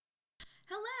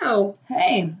Oh.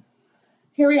 Hey.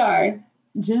 Here we are.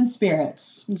 Gin and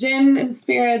spirits. Gin and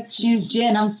spirits. She's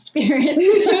gin, I'm spirits.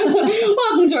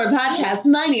 Welcome to our podcast.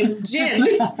 My name's Gin.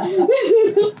 You're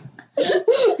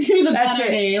the That's better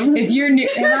it. name. If you're new,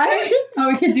 am I? Oh,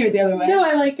 we could do it the other way. No,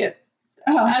 I like it.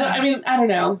 Oh, I don't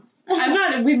know.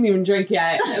 We didn't even drink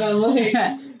yet. And I'm like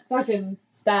fucking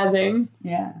spazzing.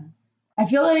 Yeah. I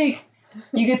feel like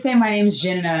you could say my name's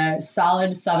Gin in a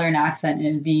solid southern accent and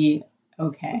it'd be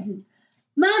okay.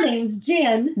 My name's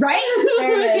Gin. Right?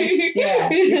 There it is. Yeah.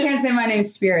 You can't say my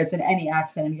name's Spirits in any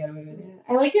accent and get away with it.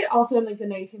 I like it also in like the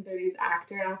 1930s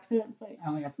actor accent. It's like,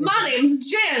 Oh my God. my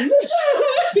name's Gin.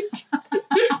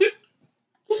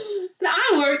 And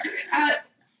I work at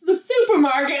the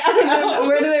supermarket. I don't know.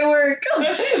 Where do they work?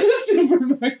 The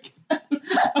supermarket.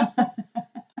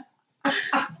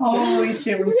 Holy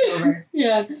shit, we're sober.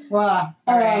 Yeah. Wow.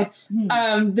 All right.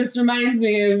 This reminds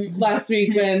me of last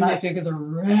week when Last week was a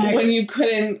wreck. when you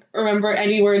couldn't remember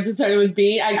any words that started with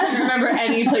B. I couldn't remember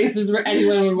any places where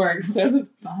anyone would work. So Did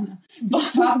you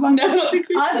talk about no,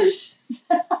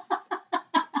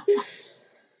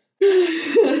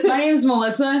 My name's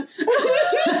Melissa.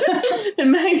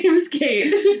 and my name's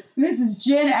Kate. This is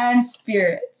Gin and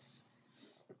Spirits,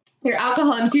 Your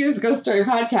alcohol-infused ghost story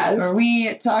podcast where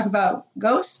we talk about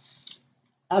ghosts,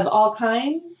 of all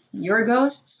kinds, your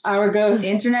ghosts, our ghosts,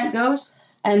 internet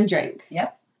ghosts. and drink.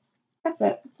 Yep. That's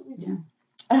it. That's what we do.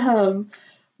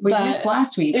 We But- missed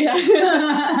last week.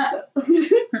 Yeah.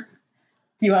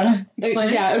 Do you want to explain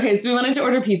it? Yeah, okay, so we wanted to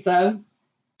order pizza.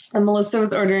 And Melissa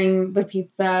was ordering the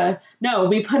pizza. No,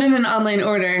 we put in an online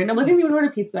order. No, we didn't even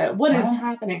order pizza. What is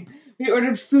happening? We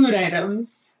ordered food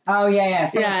items. Oh,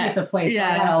 yeah. From Yeah, a pizza place. yeah.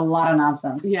 I had a lot of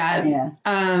nonsense. Yeah. Yeah.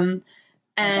 I And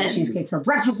got cheesecake for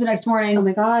breakfast the next morning. oh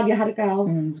my God, you had to go.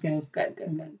 It's good. Good.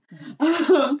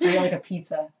 I got like a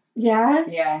pizza. Yeah?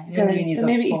 Yeah. You Good. don't even need So a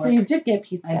maybe fork. so you did get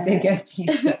pizza. I did get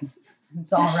pizza.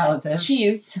 It's all relative.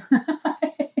 Cheese.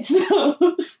 So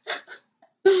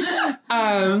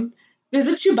there's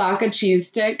a Chewbacca cheese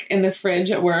stick in the fridge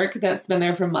at work that's been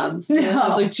there for months. No. It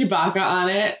has like Chewbacca on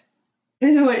it.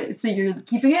 So you're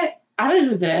keeping it? I don't know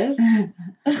whose it is.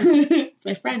 It's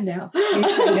my friend now. You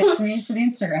send it to me for the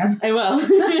Instagram. I will.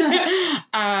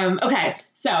 Okay,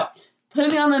 so put in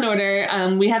the online order.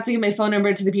 We have to give my phone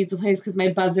number to the pizza place because my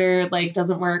buzzer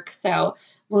doesn't work. So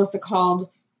Melissa called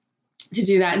to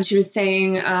do that, and she was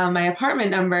saying my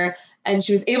apartment number, and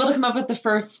she was able to come up with the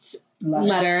first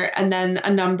letter and then a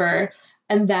number,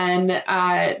 and then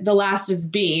the last is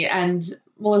B, and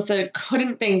Melissa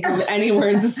couldn't think of any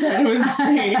words that started with B.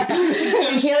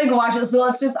 I can't watch it, so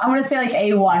I'm going to say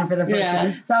A1 for the first one.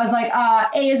 So I was like,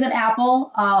 A is an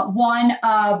apple, 1,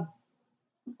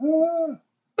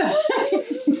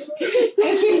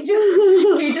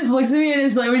 Kate just looks at me and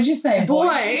is like, what did you say?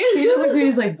 Boy. He just looks at me and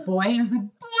is like, boy? And I was like,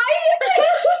 boy?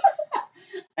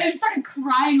 I just started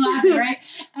crying, laughing, right?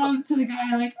 To the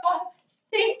guy, like, oh,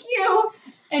 thank you.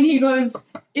 And he goes,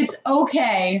 it's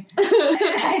okay. And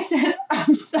I said,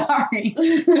 I'm sorry.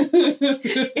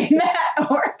 In that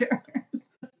order.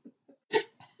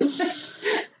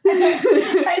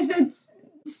 I said,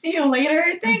 see you later,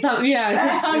 I think.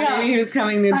 Maybe he was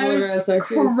coming to deliver us our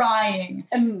food. Crying.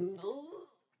 And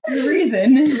the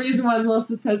reason was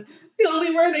Melissa says, the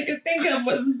only word I could think of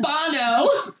was Bono.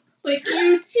 Like,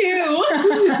 you too.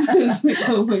 I was like,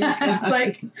 oh my God. It's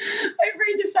like, my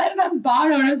brain decided on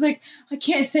Bono, and I was like, I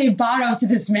can't say Bono to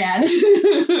this man.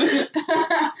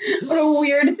 What a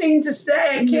weird thing to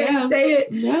say. I can't say it.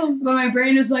 No. But my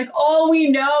brain was like, all we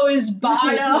know is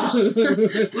Bono.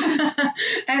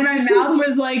 And my mouth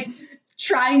was like,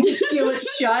 trying to seal it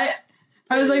shut.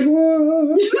 I was like,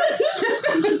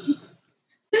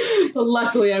 But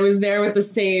luckily, I was there with the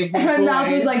save. and my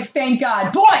mouth was like, thank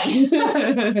God, boy!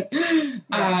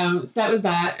 So that was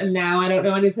that. And now I don't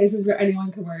know any places where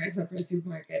anyone can work except for a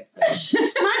supermarket. So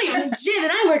my name is Gin,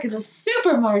 and I work in the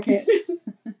supermarket.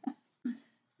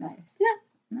 Nice. Yeah.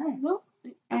 Nice. Well,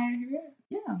 here we are.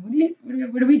 Yeah,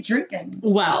 what are we drinking?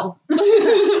 Well,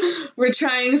 we're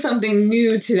trying something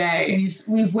new today.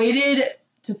 We've waited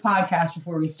to podcast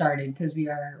before we started because we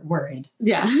are worried.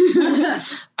 Yeah.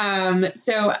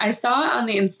 So I saw on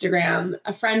the Instagram,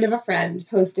 a friend of a friend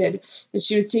posted that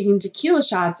she was taking tequila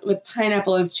shots with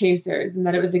pineapple as chasers and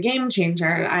that it was a game changer.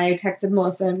 And I texted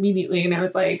Melissa immediately and I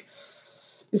was like,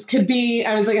 this could be,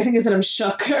 I think I said I'm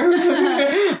shook.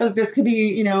 This could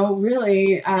be,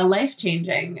 really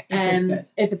life-changing.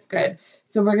 If it's good.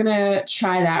 So we're going to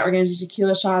try that. We're going to do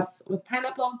tequila shots with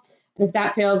pineapple. And if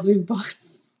that fails, we've both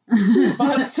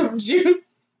bought some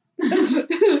juice.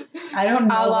 I don't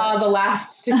know. A la the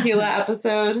last tequila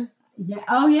episode. Yeah.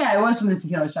 Oh, yeah. It was from the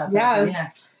tequila shots.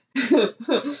 Yeah.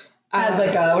 as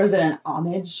like a, what is it, an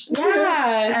homage?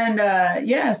 Yeah. And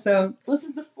yeah, so this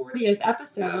is the 40th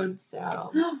episode,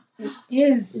 so it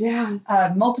is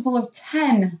a multiple of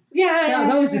 10. Yeah.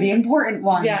 Those are the important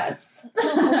ones. Yes.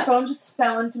 My phone just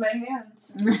fell into my hand.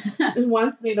 It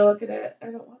wants me to look at it. I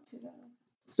don't want to though.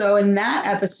 So in that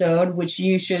episode, which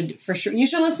you should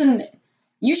listen,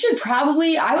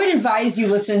 I would advise you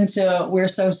listen to We're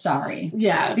So Sorry.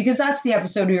 Yeah. Because that's the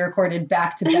episode we recorded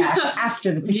back to back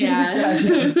after the tequila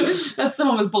shots. That's the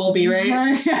one with Bulby, right?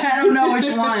 I don't know which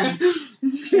one.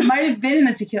 It might have been in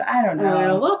the tequila. I don't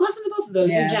know. Well, listen to both of those.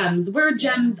 Yeah. They're gems. We're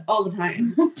gems all the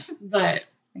time. But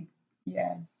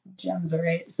yeah, gems are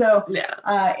right. So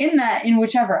yeah. In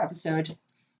whichever episode,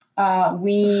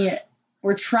 we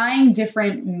were trying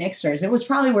different mixers. It was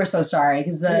probably We're So Sorry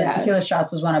because the tequila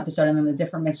shots was one episode and then the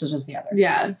different mixers was the other.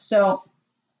 Yeah. So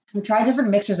we tried different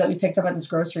mixers that we picked up at this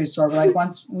grocery store. But like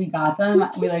once we got them,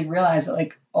 we like realized that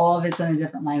like all of it's in a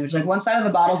different language. Like one side of the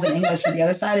bottle's in English, but the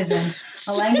other side is in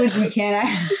a language we can't.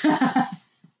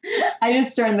 I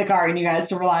just turned the car and you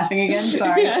guys were laughing again.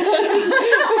 Sorry. Yeah.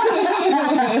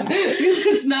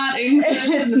 It's not English.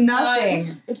 It's nothing.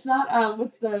 It's not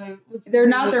They're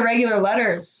not the regular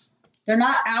letters. They're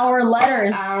not our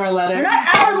letters. Our letters. They're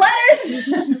not our letters.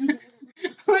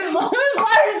 Whose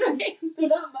letters are these? They're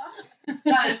not mine.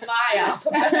 Not in my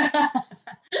alphabet.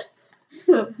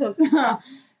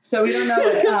 So we don't know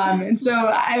it. And so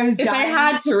I was. If I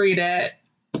had to read it,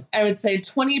 I would say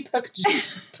 20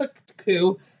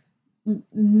 Pukku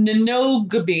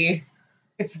Nnogabi.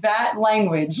 If that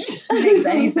language makes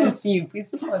any sense to you,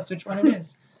 please tell us which one it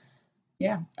is.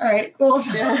 Yeah. All right. Cool.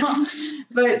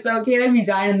 So Kate had me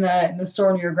dying in the store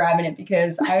when we were grabbing it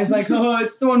because I was like, oh,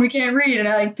 it's the one we can't read, and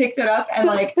I like picked it up and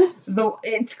like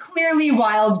it's clearly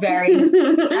Wildberry,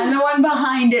 and the one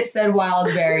behind it said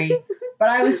Wildberry, but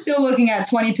I was still looking at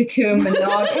 20 Picum and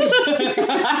dog.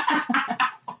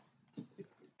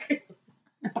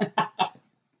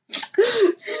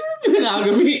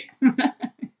 Monogamy.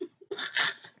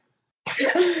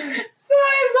 So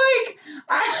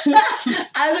I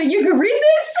was like, you can read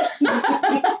this?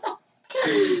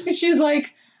 And she's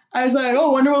like, I was like,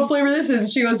 oh, wonder what flavor this is. And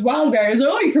she goes, Wildberry. I was like,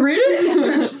 oh, you can read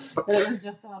it? But it was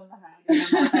just the one behind. And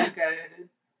I'm not that good.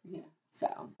 Yeah.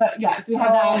 So, but yeah, so we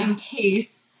have that in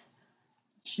case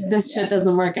this shit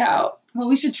doesn't work out. Well,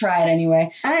 we should try it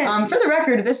anyway. Right. For the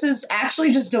record, this is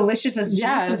actually just delicious as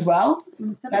juice as well.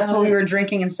 That's what we were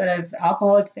drinking instead of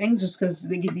alcoholic things, just because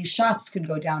these shots could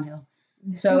go downhill.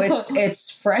 So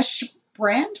it's fresh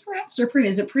brand, perhaps, or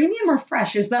premium. Is it premium or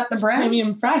fresh? Is that the brand?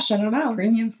 Premium fresh. I don't know.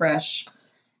 Premium fresh.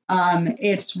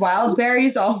 It's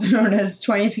Wildberries, also known as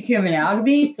 20 Picum and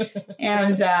Algaby.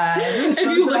 And if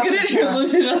you look at it, you're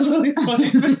looking at these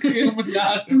 20 Picum and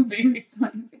Algaby.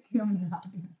 20 Picum and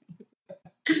Algaby.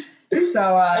 So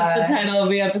that's the title of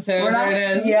the episode. There it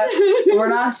is. Yeah, we're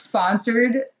not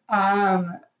sponsored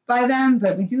by them,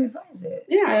 but we do advise it.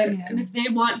 Yeah, and if they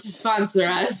want to sponsor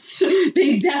us,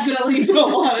 they definitely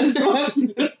don't want to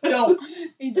sponsor us.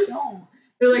 They don't.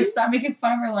 They're like, stop making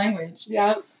fun of our language.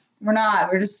 Yeah. We're not.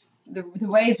 We're just, the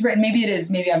way it's written, maybe it is.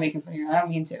 Maybe I'm making fun of you. I don't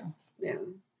mean to. Yeah.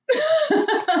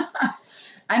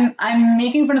 I'm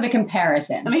making fun of the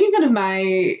comparison. I'm making fun of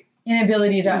my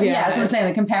inability to, yeah, that's what I'm saying,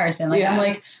 the comparison. Like, I'm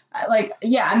like,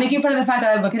 I'm making fun of the fact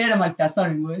that I look at it, I'm like, that's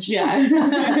not English. Yeah. I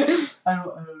don't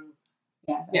know.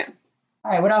 Yeah. Yes.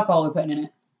 All right, what alcohol are we putting in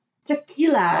it?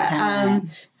 Tequila.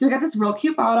 So we got this real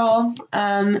cute bottle.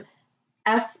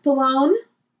 Espolón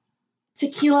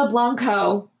Tequila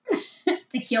Blanco.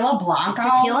 Tequila Blanco?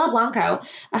 Tequila Blanco.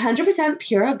 100%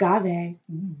 pure agave.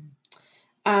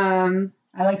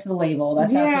 I liked the label.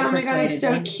 That's how oh my god, it's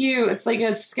so cute. It's like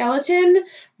a skeleton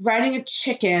riding a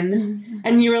chicken,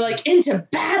 and you were like into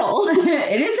battle.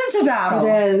 It is into battle.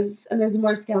 It is, and there's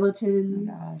more skeletons.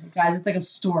 Oh god. Guys, it's like a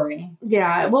story.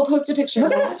 Yeah, we'll post a picture.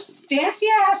 Look at this fancy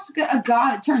ass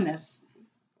agave. Turn this.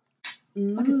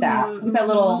 Look at that. Look at that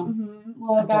little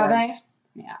agave.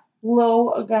 Yeah,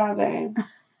 little agave.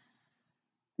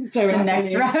 The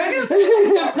next rap.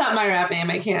 That's not my rap name.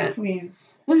 I can't.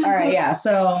 Please. All right, yeah.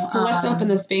 So let's open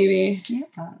this baby. Yeah.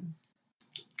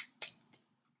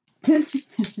 I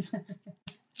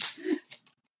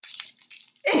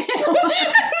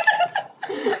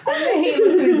hate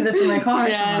listening to this in my car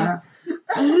tomorrow.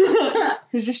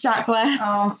 Here's your shot glass.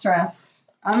 Oh, I'm stressed.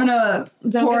 I'm gonna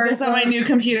don't get this on my new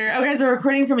computer. Oh, guys, we're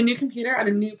recording from a new computer on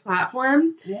a new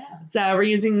platform. Yeah. So we're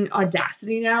using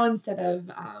Audacity now instead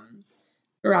of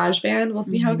GarageBand. We'll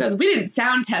see how it goes. We didn't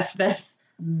sound test this.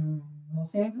 We'll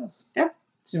see how it goes. Yep.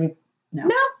 Should we? No.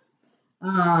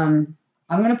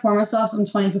 I'm going to pour myself some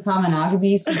 20 pecan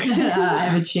monogamy so that I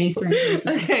have a chaser in case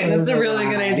this Okay, that's a really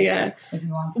good idea. If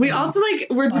you want some. We also, like,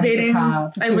 we're debating.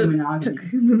 Pecan monogamy.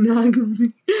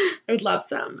 Monogamy. I would love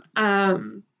some.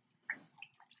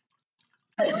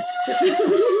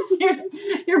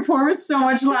 Your pour was so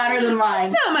much louder than mine.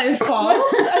 It's not my fault.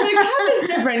 My cup is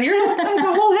different. Yours has a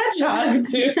whole hedgehog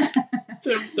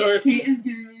to absorb. Kate is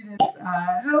giving me this.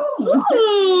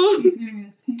 Kate's giving me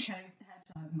this pink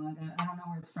hedgehog mug. I don't know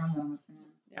where it's from, but I'm a fan.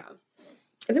 Yeah,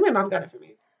 I think my mom got it for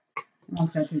me.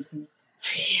 Mom's got good taste.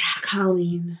 Yeah,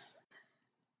 Colleen.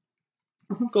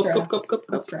 I'm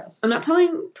Go. stressed. I'm not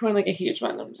pouring like a huge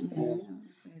one. I'm just gonna.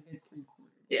 It's like a good 3/4.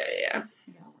 Yeah. I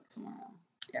gotta work tomorrow.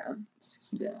 Yeah. Let's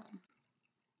keep it.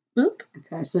 Boop.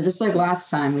 Okay, so just like last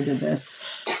time we did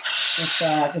this. If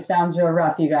it sounds real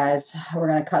rough, you guys, we're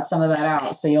gonna cut some of that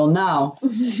out, so you'll know.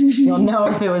 You'll know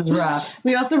if it was rough.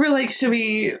 We also were like, should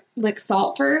we like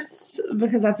salt first?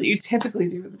 Because that's what you typically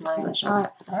do with the tequila shot.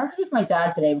 I argued with my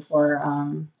dad today before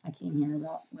I came here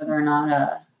about whether or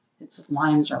not it's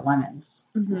limes or lemons.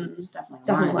 Mm-hmm. It's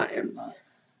definitely limes.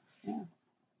 But, yeah.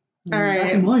 All right.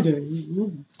 Back in my day.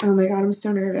 Oh my god, I'm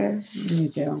so nervous. Me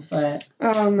too, but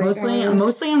Oh my god.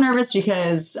 Mostly I'm nervous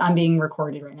because I'm being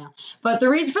recorded right now. But the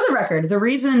reason, for the record, the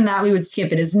reason that we would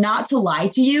skip it is not to lie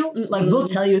to you. Mm-mm. Like, we'll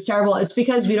tell you it's terrible. It's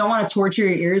because we don't want to torture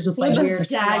your ears with like With the weird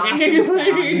staggering. sloshing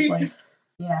sounds. Like,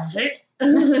 yeah.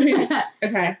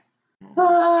 Okay.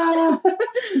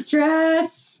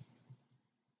 Stress.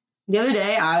 The other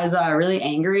day, I was really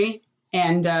angry,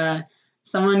 and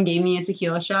someone gave me a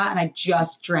tequila shot, and I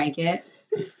just drank it.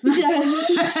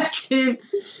 I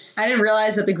didn't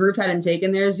realize that the group hadn't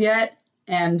taken theirs yet,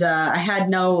 and I had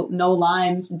no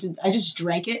limes. I just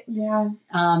drank it. Yeah.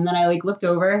 Then I like looked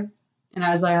over, and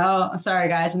I was like, "Oh, sorry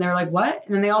guys," and they were like, "What?"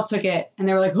 And then they all took it, and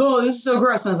they were like, "Oh, this is so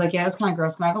gross." And I was like, "Yeah, it's kind of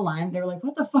gross. Can I have a lime?" They were like,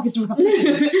 "What the fuck is wrong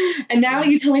with you?" And now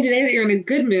you told me today that you're in a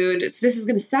good mood, so this is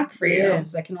gonna suck for you. It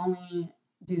is. I can only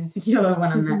do tequila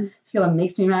when I'm mad. Tequila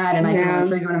makes me mad, and I can only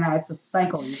drink when I'm mad. It's a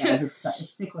cycle, you guys. It's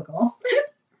cyclical.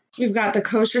 We've got the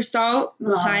kosher salt,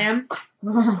 L'chaim.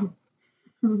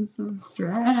 I'm so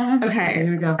stressed. Okay.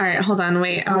 Here we go. All right, hold on.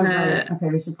 Wait. Okay,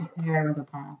 we should prepare with a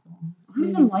pineapple. I don't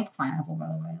even like pineapple, by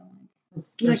the way.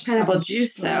 You like pineapple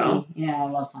juice, though. Yeah, I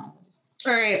love pineapple juice.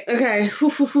 All right. Okay.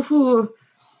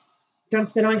 Don't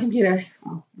spit on computer.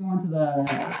 Let's go on to the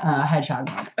hedgehog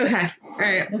mug. Okay. All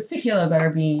right. This tequila better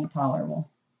be tolerable.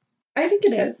 I think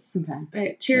it is. Okay. All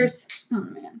right. Cheers. Oh,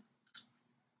 man.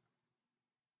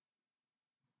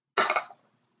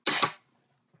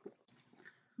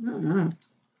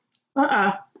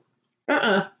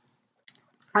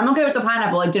 I'm okay with the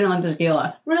pineapple. I didn't like the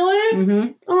tequila. Really?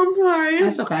 Mm-hmm. Oh, I'm sorry.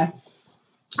 That's okay.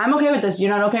 I'm okay with this. You're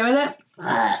not okay with it?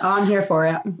 Oh, I'm here for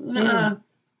it. I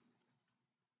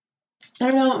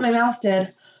don't know what my mouth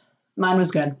did. Mine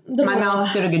was good. My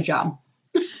mouth did a good job.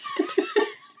 Mine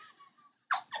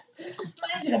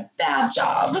did a bad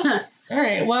job. All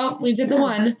right. Well, we did the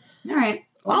one. All right.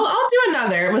 Well, I'll do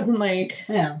another. It wasn't like,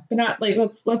 but not like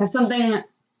let's. If something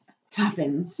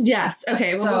happens. Yes.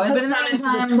 Okay. Well, So, we'll put but in the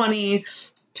some into meantime- the 20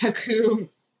 Paku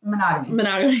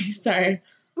Monogamy. Sorry.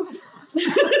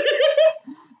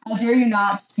 How dare you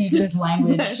not speak this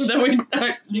language That we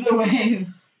aren't the way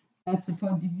that's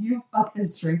supposed to. If you fuck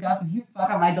this drink up, if you fuck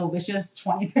up my delicious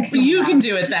 20 Paku You can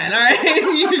do it then, all right?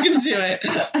 You can do it.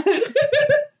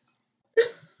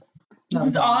 This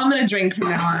is all I'm going to drink from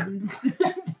now on.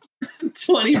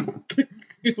 20 Paku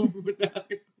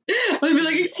Monogamy. I'm going to be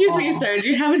like, excuse me, sir, do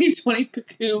you have any 20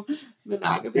 Paku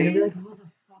Monogamy? They're gonna be like, what the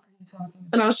fuck are you talking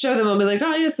about? And I'll show them. I'll be like,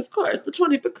 oh, yes, of course. The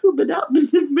 20 Paku Monogamy.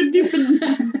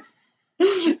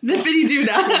 Zippity doo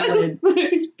dah. I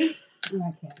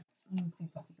can't.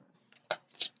 Please don't do this.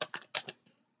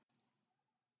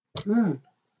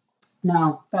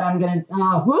 No, but I'm gonna.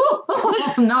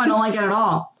 No, I don't like it at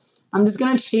all. I'm just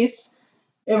gonna chase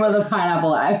it with a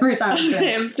pineapple every time.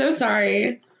 Okay, I'm so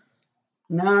sorry.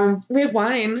 No, We have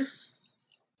wine.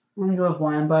 I'm gonna do it with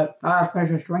wine, but I have to finish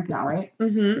this drink now, right?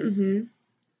 Mm-hmm.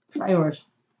 Try yours.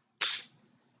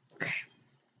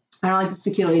 I don't like this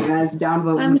tequila, you guys.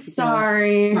 Downvote. I'm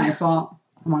sorry. It's my fault.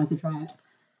 I wanted to try it.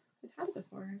 We've had it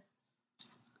before.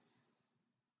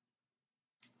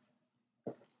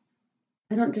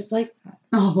 I don't dislike that.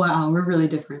 Oh, wow. We're really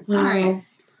different. Wow. All right.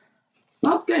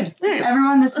 Well, good. Hey.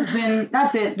 Everyone, this has been,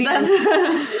 that's it. The end.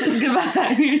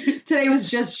 Goodbye. Today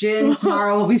was just gin.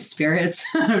 Tomorrow will be spirits.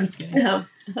 I'm just kidding. Yeah.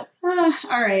 All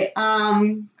right.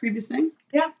 Previous thing?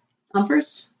 Yeah. I'm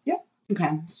first? Yeah.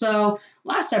 Okay. So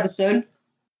last episode,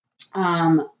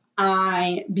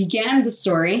 I began the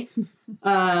story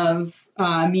of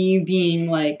me being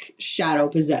like shadow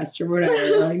possessed or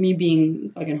whatever, like me being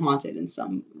fucking haunted in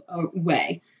some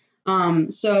way.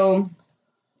 So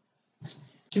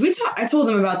did we talk? I told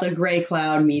them about the gray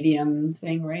cloud medium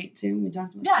thing, right? Too. We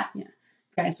talked about that? Yeah.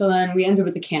 Okay. So then we ended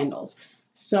with the candles.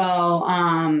 So,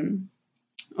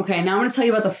 okay, now I'm going to tell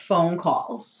you about the phone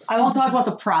calls. I won't talk about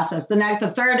the process.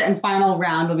 The third and final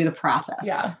round will be the process.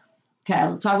 Yeah. Okay,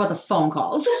 I'll talk about the phone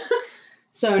calls.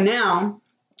 So now,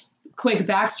 quick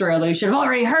backstory, although you should have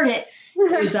already heard it,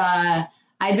 is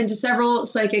I'd been to several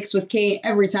psychics with Kate.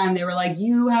 Every time they were like,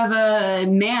 you have a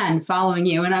man following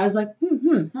you. And I was like,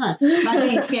 Am I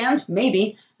being scammed?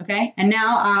 Maybe. Okay. And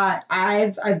now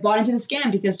I've bought into the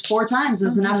scam because 4 times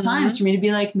is enough times for me to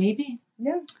be like, maybe.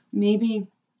 Yeah. Maybe.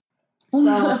 So,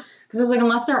 because I was like,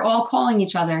 unless they're all calling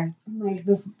each other. Like,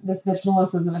 this bitch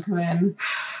Melissa's going to come in.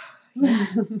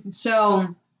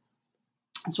 So,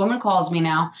 this woman calls me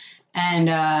now,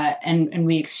 and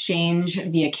we exchange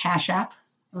via Cash App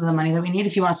the money that we need.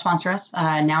 If you want to sponsor us,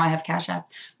 now I have Cash App.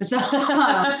 So,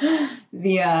 so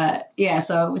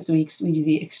we do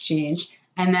the exchange.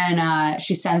 And then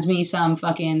she sends me some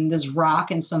this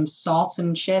rock and some salts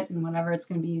and shit and whatever. It's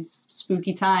going to be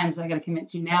spooky times I got to commit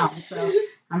to now. So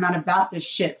I'm not about this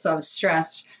shit, so I was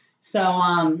stressed.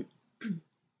 So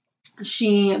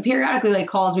she periodically like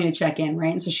calls me to check in,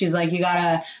 right? And so she's like, you got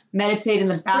to meditate in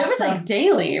the bathtub. It was like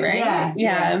daily, right?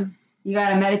 Yeah. You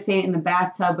got to meditate in the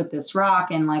bathtub with this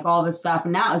rock and like all this stuff.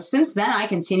 And now since then I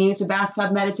continue to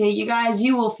bathtub meditate. You guys,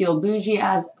 you will feel bougie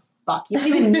as fuck. You don't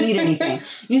even need anything. You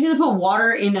just need to put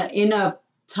water in a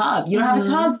tub. You don't have a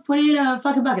tub? Put it in a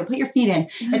fucking bucket. Put your feet in.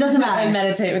 It doesn't matter. And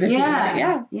meditate with your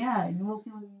feet. Yeah. You will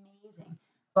feel amazing.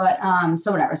 But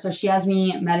so whatever. So she has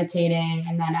me meditating,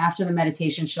 and then after the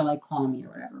meditation, she'll like call me or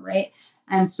whatever, right?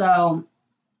 And so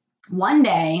one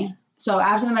day,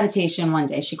 after the meditation, one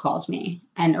day she calls me,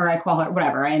 or I call her,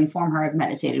 whatever. I inform her I've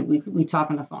meditated. We talk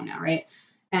on the phone now, right?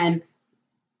 And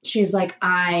she's like,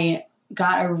 I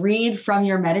got a read from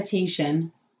your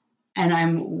meditation, and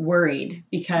I'm worried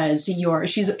because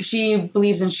she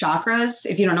believes in chakras.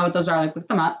 If you don't know what those are, like look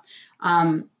them up.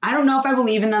 I don't know if I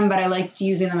believe in them, but I liked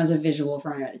using them as a visual for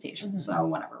my meditation. Mm-hmm. So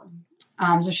whatever.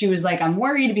 So she was like, I'm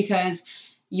worried because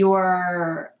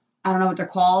I don't know what they're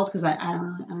called because I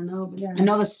don't know. But yeah. I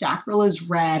know the sacral is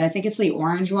red. I think it's the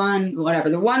orange one, whatever.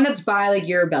 The one that's by like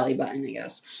your belly button, I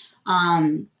guess.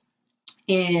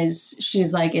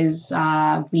 She's like, is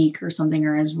weak or something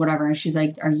or is whatever. And she's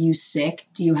like, are you sick?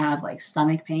 Do you have like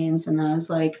stomach pains? And I was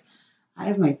like, I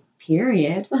have my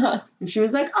period. Uh-huh. And she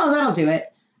was like, oh, that'll do it.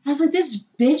 I was like, this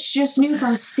bitch just knew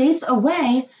from states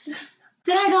away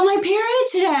that I got my period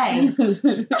today.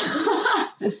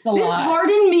 It's a lot.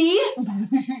 Pardon me?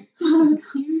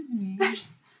 Excuse me.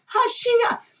 How'd she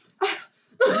know?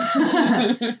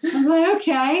 I was like,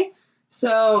 okay.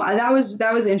 So that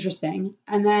was interesting.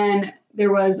 And then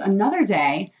there was another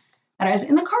day that I was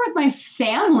in the car with my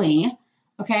family.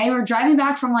 Okay, we're driving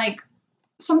back from like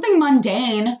something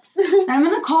mundane, and I'm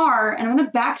in the car and I'm in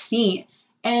the back seat.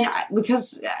 And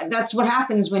because that's what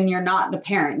happens when you're not the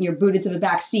parent, you're booted to the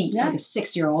back seat like a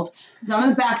 6-year-old. So I'm in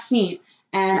the back seat,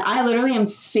 and I literally am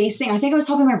facing. I think I was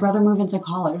helping my brother move into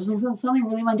college. It was like something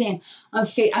really mundane. I'm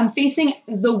facing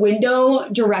the window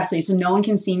directly, so no one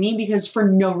can see me because for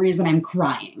no reason I'm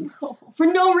crying. For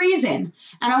no reason.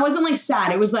 And I wasn't like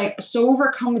sad. It was like so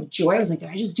overcome with joy. I was like, did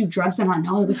I just do drugs? I don't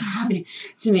know. It was happening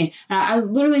to me. And I was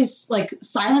literally like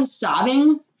silent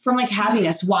sobbing from like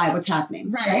happiness. Why? What's happening?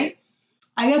 Right?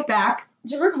 I get back.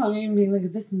 Did you ever call me and be like,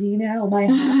 is this me now? Am I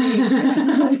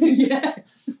happy?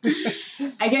 Yes.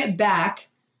 I get back.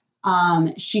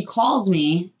 She calls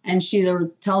me and she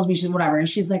tells me she's whatever. And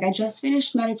she's like, I just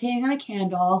finished meditating on a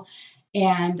candle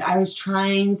and I was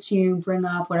trying to bring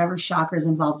up whatever chakra is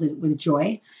involved with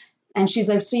joy. And she's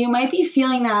like, so you might be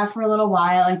feeling that for a little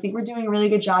while. I think we're doing a really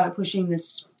good job at pushing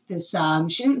this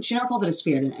she never called it a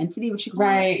spirit, an entity, what she called it?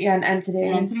 Right, yeah, an entity.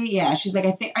 An entity, yeah. She's like,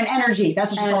 I think, an energy,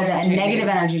 that's what she called it, a negative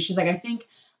energy. She's like, I think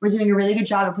we're doing a really good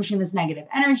job at pushing this negative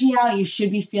energy out. You should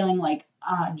be feeling like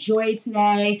joy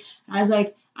today. And I was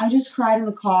like, I just cried in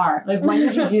the car. Like, when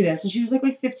did you do this? And she was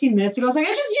like 15 minutes ago. I was like,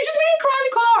 you just made me cry in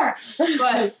the car.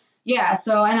 But yeah,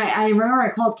 so, and I remember I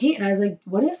called Kate and I was like,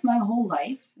 what if my whole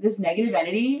life, this negative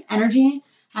energy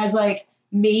has like,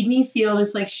 made me feel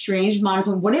this like strange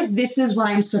monotone. What if this is what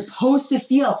I'm supposed to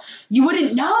feel? You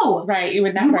wouldn't know. Right, you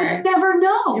would never. You would never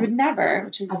know. You would never,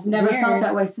 which is I've never felt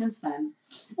that way since then.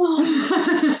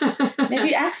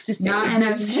 Maybe ecstasy. Not in a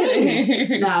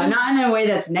way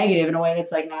that's negative, in a way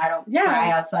that's like, no, I don't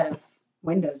cry outside of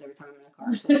windows every time I'm in a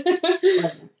car. So it's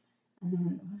pleasant. And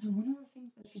then was there one other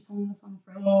thing that she told me on the phone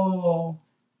for? Oh.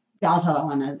 I'll tell that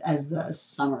one as the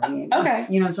summary. Okay.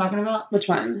 You know what I'm talking about? Which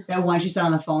one? That one she said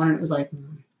on the phone and it was like...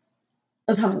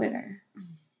 Oh, tell me later.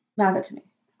 Not that to me.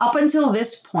 up until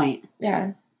this point,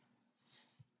 Yeah.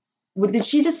 did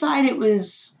she decide it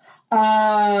was...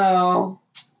 Oh.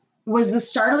 Was the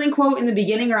startling quote in the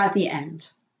beginning or at the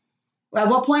end? At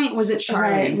what point was it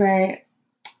Charlie? Right.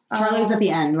 Charlie was at the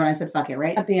end when I said fuck it,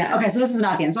 right? At the end. Okay, so this is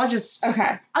not the end. So I'll just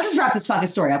wrap this fucking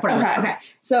story up. Whatever. Okay.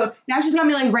 So now she's got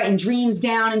me like writing dreams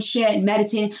down and shit and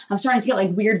meditating. I'm starting to get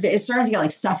like weird. It's starting to get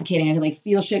like suffocating. I can like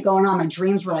feel shit going on. My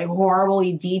dreams were like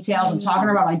horribly detailed. I'm talking to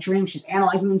her about my dreams. She's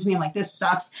analyzing them to me. I'm like, this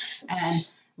sucks and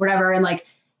whatever. And like,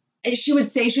 she would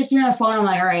say shit to me on the phone. I'm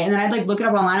like, all right. And then I'd like look it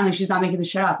up online. I'm like, she's not making the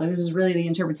shit up. Like, this is really the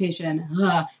interpretation.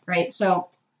 Right. So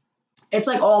it's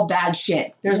like all bad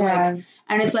shit. There's like,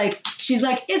 and it's like, she's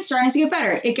like, it's starting to get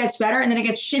better. It gets better and then it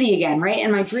gets shitty again. Right.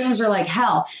 And my dreams are like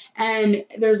hell. And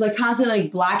there's like constantly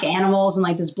like black animals and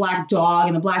like this black dog.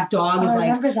 And the black dog is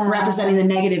like representing the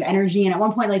negative energy. And at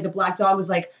one point, like the black dog was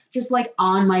like, just like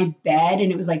on my bed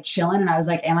and it was like chilling. And I was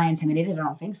like, am I intimidated? I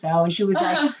don't think so. And she was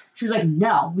like,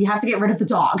 no, we have to get rid of the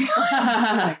dog.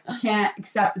 Like, I can't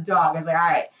accept the dog. I was like,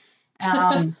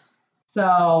 all right.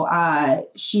 So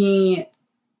she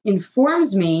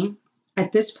informs me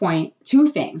at this point, two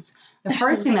things. The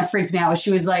first thing that freaks me out was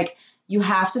she was like, you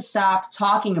have to stop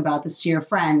talking about this to your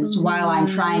friends while I'm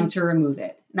trying to remove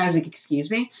it. And I was like,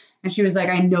 excuse me? And she was like,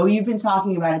 I know you've been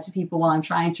talking about it to people while I'm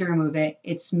trying to remove it.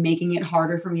 It's making it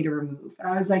harder for me to remove. And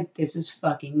I was like, this is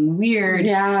fucking weird.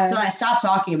 Yeah. So I stopped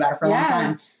talking about it for a long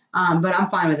time. But I'm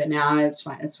fine with it now. It's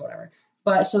fine. It's whatever.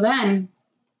 But so then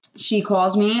she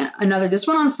calls me this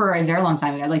went on for a very long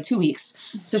time ago, like 2 weeks.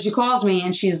 So she calls me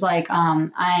and she's like,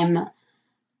 I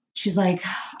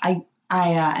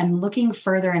am looking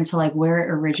further into like where it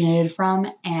originated from.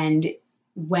 And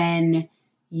when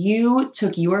you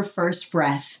took your first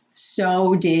breath,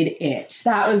 so did it.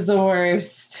 That was the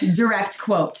worst. Direct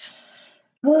quote.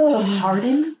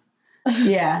 Pardon?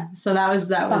 Yeah. So that was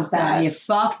that. Yeah,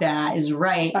 fuck that is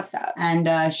right. Fuck that.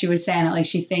 And she was saying that like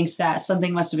she thinks that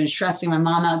something must have been stressing my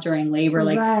mom out during labor,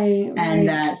 like, and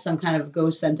that some kind of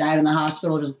ghost that died in the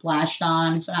hospital just latched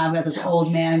on. So now I've got this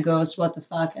old man ghost. What the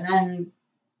fuck? And then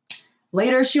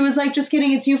later she was like, just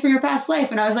kidding, it's you for your past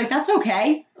life. And I was like, that's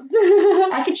okay.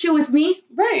 I could chill with me.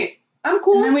 Right. I'm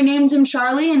cool. And then we named him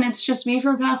Charlie and it's just me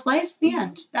for a past life. The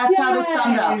end. That's how this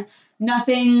sums up.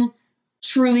 Nothing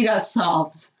truly got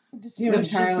solved. Just you and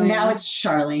Charlie. Now it's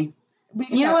Charlie.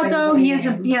 You know what though? He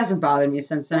hasn't bothered me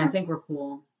since then. I think we're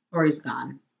cool. Or he's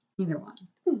gone. Either one.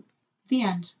 The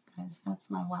end, guys. That's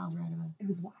my wild ride of it. It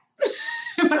was wild.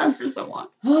 It went on for so long.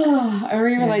 I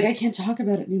remember like, I can't talk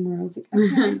about it anymore. I was like,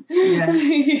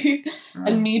 okay.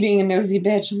 And me being a nosy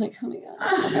bitch, I'm like, oh my God.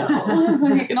 Oh no.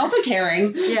 Like, and also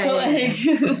caring. Yeah.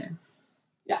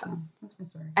 So that's my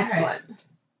story. Excellent. Right.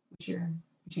 What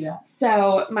you got?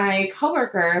 So my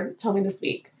coworker told me this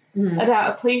week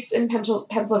about a place in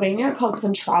Pennsylvania called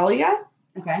Centralia.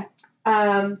 Okay.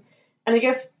 And I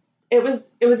guess it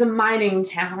was a mining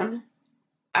town.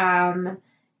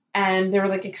 And there were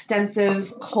like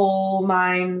extensive coal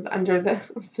mines under the.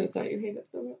 I'm so sorry you hate it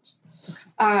so much. It's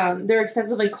okay. There were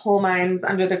extensive like coal mines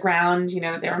under the ground,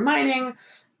 that they were mining,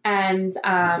 and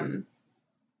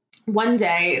one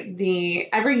day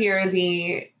every year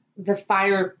the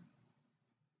fire.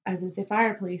 I was gonna say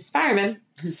firemen.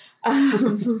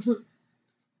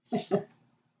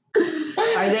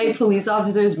 Are they police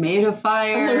officers made of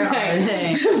fire? Okay. Are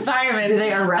they firemen? Do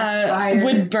they arrest fire?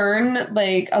 Would burn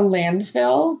like a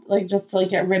landfill, like just to like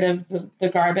get rid of the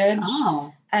garbage.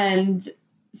 Oh. And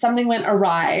something went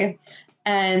awry,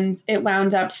 and it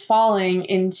wound up falling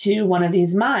into one of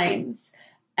these mines,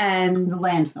 and the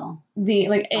landfill.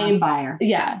 On fire.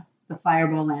 Yeah. The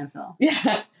Fireball landfill.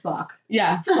 Yeah. Fuck.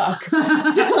 Yeah. Fuck.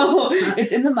 So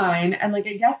it's in the mine, and like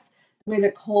I guess the way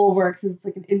that coal works is it's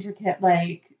like an intricate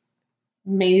like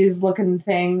maze looking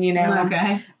thing,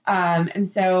 Okay. And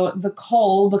so the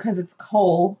coal, because it's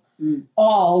coal,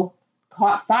 all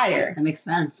caught fire. That makes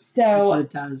sense. So that's what it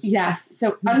does. Yes.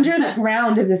 So under the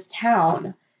ground of this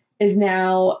town is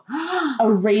now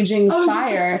a raging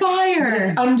fire. There's a fire.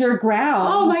 It's underground.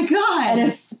 Oh my God. And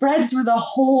it's spread through the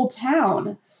whole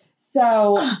town.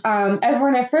 So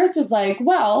everyone at first was like,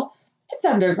 well, it's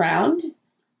underground.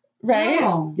 Right?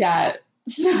 Oh. Yeah.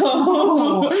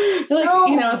 So they're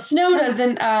like, snow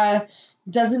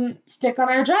doesn't stick on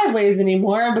our driveways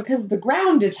anymore because the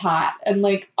ground is hot and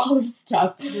like all this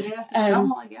stuff. You didn't have to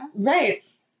shovel, I guess. Right.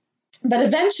 But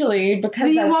eventually,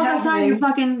 because you walk outside, your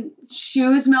fucking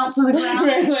shoes melt to the ground.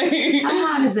 Really? How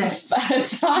hot is it?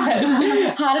 It's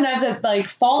hot enough that like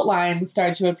fault lines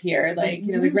start to appear. Like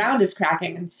the ground is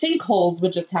cracking and sinkholes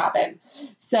would just happen.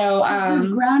 So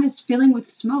the ground is filling with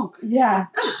smoke. Yeah.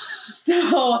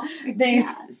 So they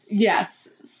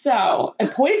yes. So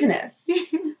and poisonous.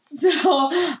 So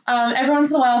every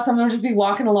once in a while, someone would just be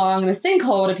walking along and a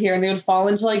sinkhole would appear and they would fall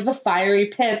into like the fiery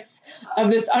pits of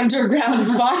this underground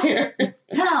fire.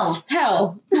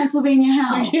 Hell. Pennsylvania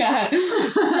hell. Yeah.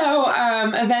 So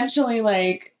eventually,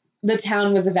 like, the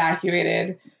town was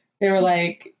evacuated. They were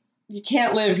like, you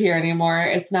can't live here anymore.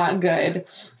 It's not good.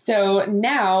 So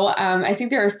now I think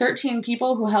there are 13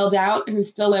 people who held out who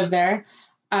still live there.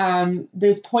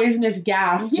 There's poisonous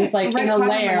gas just like in a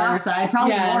layer. Monoxide,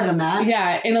 probably more than that.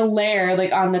 Yeah, in a layer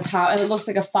like on the top, and it looks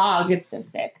like a fog. It's so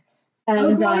thick. And well,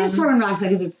 it's carbon monoxide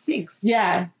because it sinks.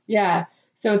 Yeah.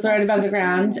 So it's right above the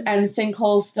ground, and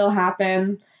sinkholes still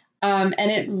happen. And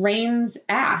it rains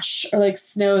ash or like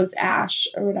snows ash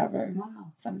or whatever. Wow.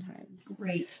 Sometimes.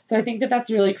 Great. So I think that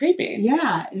that's really creepy.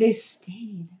 Yeah, they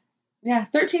stayed. Yeah,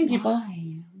 13 people.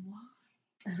 Why?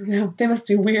 I don't know. They must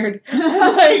be weird.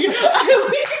 I just,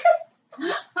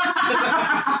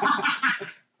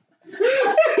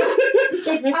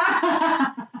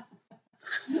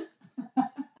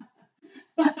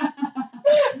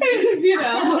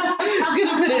 I'm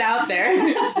gonna put it out there.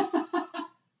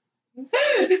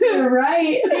 You're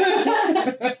right.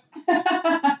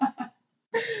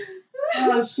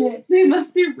 Oh shit! They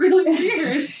must be really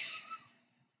weird.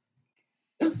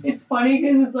 It's funny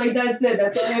because it's like that's it.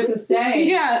 That's all I have to say.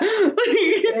 Yeah,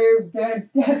 they're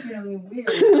definitely weird.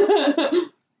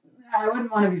 I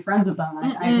wouldn't want to be friends with them. I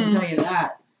can tell you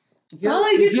that.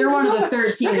 If you're one of the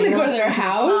 13, I'm not gonna go to their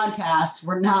house. Podcast,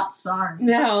 we're not sorry.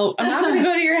 No, I'm not gonna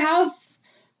go to your house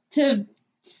to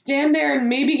stand there and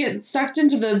maybe get sucked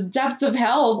into the depths of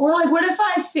hell. Or like, what if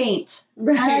I faint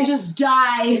and I just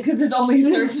die? Because there's only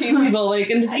 13 people.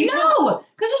 Like, and no, because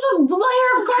there's a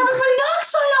layer of carbon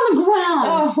monoxide on the ground.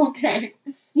 Oh, okay.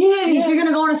 Yeah, if you're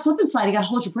gonna go on a slip and slide, you gotta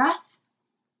hold your breath.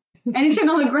 Anything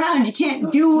on the ground, you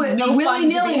can't do it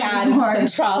willy-nilly anymore.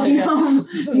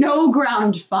 No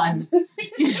ground fun.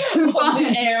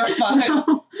 Only air fun.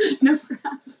 No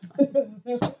ground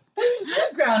fun.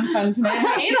 Ground fun tonight.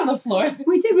 I ate on the floor.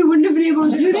 We did. We wouldn't have been able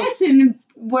to do this in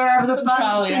wherever the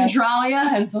fuck. Centralia,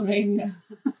 Pennsylvania.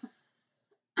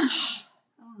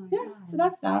 Yeah, so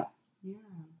that's that. Yeah.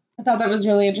 I thought that was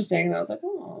really interesting. And I was like,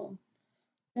 oh.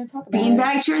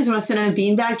 Beanbag chairs? You want to sit in a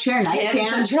beanbag chair?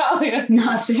 Nightstand? Centralia.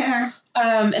 Not there.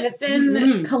 And it's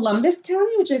in Columbus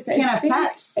County, which is can't have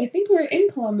pets. I think we're in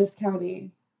Columbus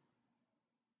County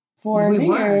for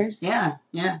New Year's. Yeah.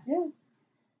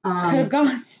 Could have gone.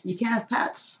 You can't have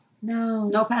pets.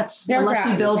 No pets. They're unless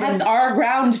you build pets are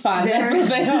ground fun. That's what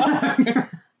they are.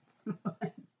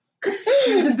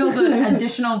 You have to build an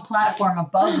additional platform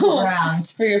above the ground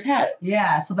for your pet.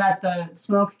 Yeah, so that the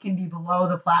smoke can be below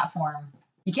the platform.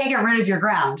 You can't get rid of your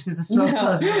ground because the smoke's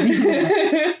supposed to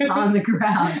be on the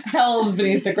ground. Hell's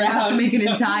beneath the ground. You have to make an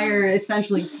entire,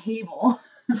 essentially, table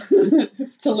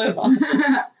to live on.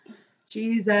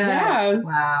 Jesus. Yeah.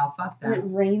 Wow, fuck that. It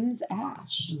rains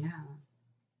ash. Yeah.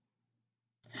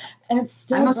 And it's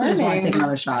still I mostly burning. just want to take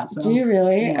another shot. So. Do you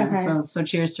really? Yeah, okay. So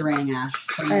cheers to raining ash.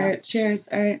 All right, cheers.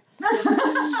 All right.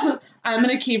 I'm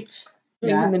going to keep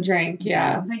drinking the drink.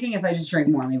 Yeah. I'm thinking if I just drink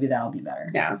more, maybe that'll be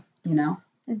better. Yeah. You know?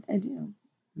 I do.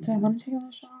 Do I want to take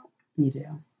another shot? You do.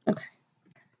 Okay.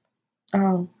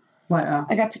 Oh. What?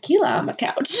 I got tequila on my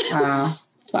couch.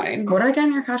 It's fine. What did I get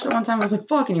on your couch at one time? I was like,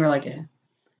 fuck, and you were like, eh.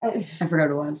 I forgot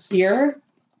what it was. Beer?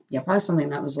 Yeah, probably something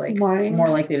that was like wine. More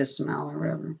likely to smell or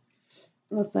whatever.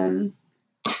 Listen.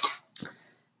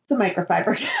 It's a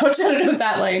microfiber couch. I don't know what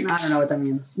that like. I don't know what that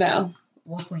means. No.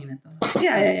 We'll clean it though.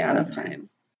 Yeah, that's fine.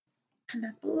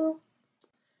 Pineapple.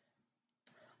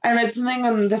 I read something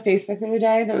on the Facebook the other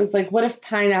day that was like, what if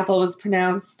pineapple was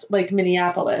pronounced like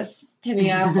Minneapolis?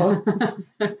 Pineapple.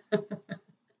 That's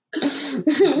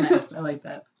nice. I like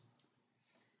that.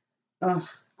 Oh,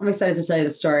 I'm excited to tell you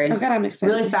the story. Oh God, I'm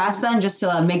excited. Really fast then, just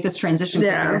to make this transition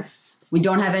clear. We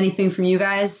don't have anything from you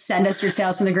guys. Send us your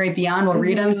tales from the great beyond. We'll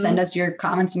read them. Send us your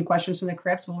comments and questions from the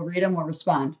crypt. We'll read them. We'll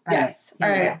respond. Yes. All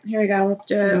right. Here we go. Let's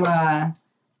do it.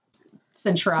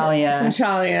 Centralia.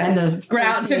 And the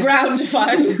ground to ground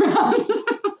fun.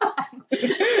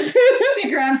 To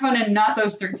ground fun and not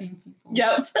those 13 people.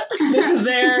 Yep. Because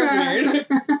they're weird.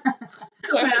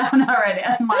 I'm not ready.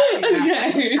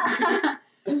 Okay.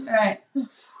 All right.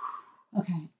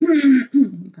 Okay.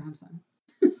 Ground fun.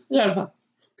 Ground fun.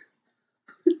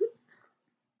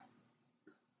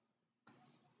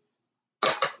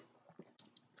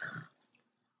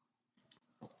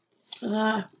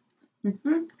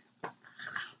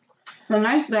 The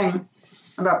nice thing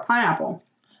about pineapple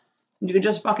is you could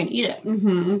just fucking eat it.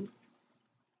 Mm-hmm.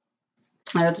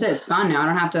 That's it. It's gone now. I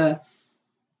don't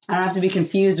have to be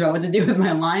confused about what to do with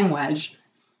my lime wedge.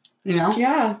 You know?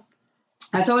 Yeah.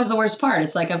 That's always the worst part.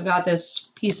 It's like I've got this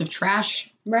piece of trash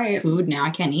Right. food now. I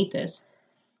can't eat this.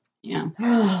 Yeah.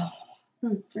 All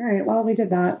right. Well, we did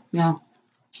that. Yeah.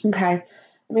 Okay.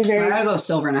 I gotta go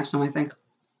silver next time, I think.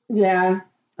 Yeah.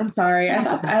 I'm sorry.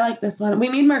 That's okay. I like this one. We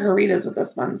made margaritas with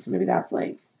this one, so maybe that's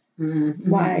like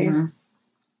why.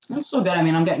 It's still good. I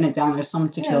mean, I'm getting it down. There's some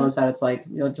tequilas that it's like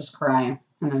you'll just cry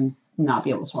and then not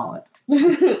be able to swallow it.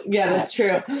 Yeah, that's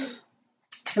true.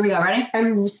 Here we go. Ready?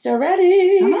 I'm so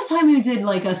ready. Remember that time we did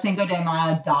like a Cinco de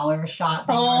Mayo dollar shot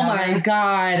thing? Oh my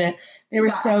God. They were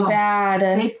so bad.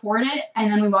 They poured it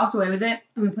and then we walked away with it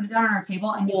and we put it down on our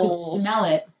table and you could smell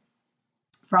it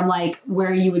from like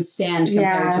where you would stand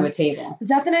compared to a table. Was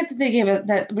that the night that they gave it,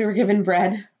 that we were given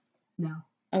bread? No.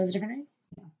 Oh, it was a different night?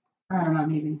 Yeah. I don't know,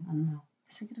 maybe. I don't know.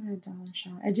 Cinco de Mayo dollar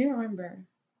shot. I do remember.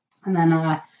 And then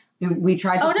we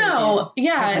tried to take it. Oh, no.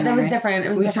 Yeah, that was different. It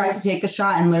was different. Tried to take the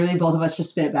shot and literally both of us just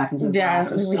spit it back into the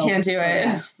glass. We can't do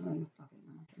it.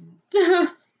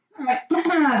 All right.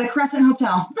 The Crescent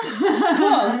Hotel.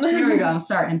 Cool. Here we go. I'm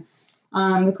starting.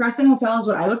 The Crescent Hotel is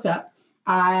what I looked up.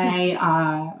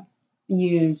 I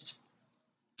used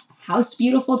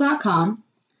housebeautiful.com,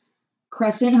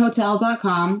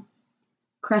 crescenthotel.com,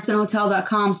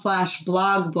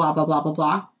 crescenthotel.com/blog, blah, blah, blah, blah,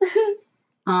 blah.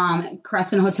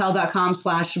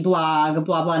 crescenthotel.com/blog,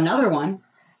 blah, blah, another one.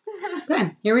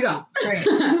 Okay, here we go. Great.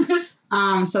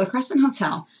 So the Crescent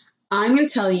Hotel. I'm going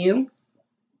to tell you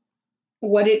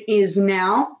what it is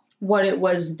now, what it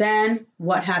was then,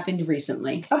 what happened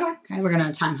recently. Okay, we're going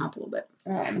to time hop a little bit.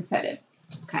 All right, I'm excited.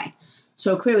 Okay.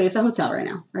 So clearly it's a hotel right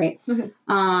now, right?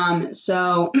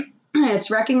 So it's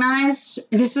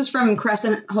recognized. This is from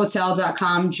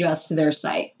crescenthotel.com, just their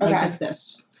site, like just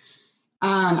this.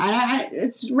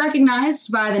 It's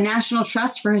recognized by the National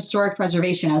Trust for Historic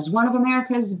Preservation as one of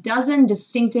America's dozen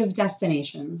distinctive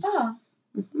destinations. Oh,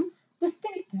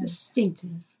 Distinctive.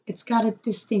 It's got a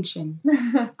distinction.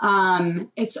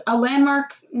 It's a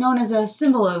landmark known as a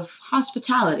symbol of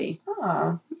hospitality.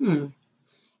 Oh.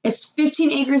 It's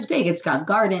 15 acres big. It's got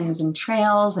gardens and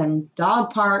trails and a dog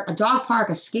park,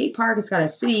 a skate park. It's got a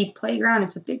city playground.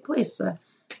 It's a big place. And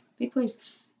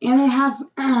they have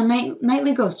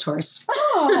nightly ghost tours.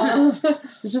 Oh.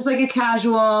 It's just like a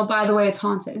casual, by the way, it's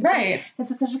haunted. Right.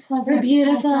 It's such a pleasant, They're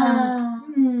beautiful.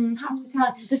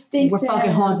 hospitality. Distinctive. We're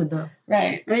fucking haunted, though.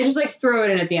 Right. And they just, like, throw it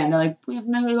in at the end. They're like, we have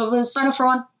nightly ghost. Let's sign up for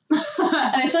one. And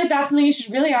I feel like that's something you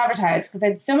should really advertise, because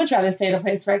I'd so much rather stay at a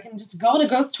place where I can just go on a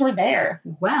ghost tour there.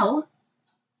 Well,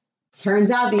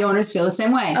 turns out the owners feel the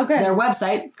same way. Okay. Their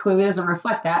website clearly doesn't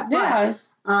reflect that. Yeah.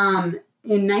 But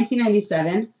in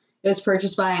 1997, it was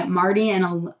purchased by Marty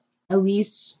and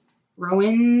Elise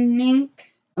Rowanink.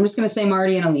 I'm just going to say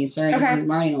Marty and Elise, all right? Okay.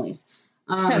 Marty and Elise.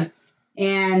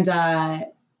 And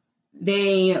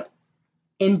they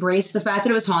embraced the fact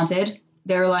that it was haunted.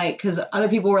 They were like, because other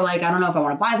people were like, I don't know if I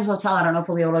want to buy this hotel. I don't know if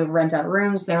we'll be able to rent out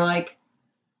rooms. They were like,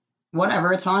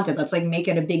 whatever, it's haunted. Let's like make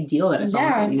it a big deal that it's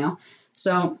haunted, you know?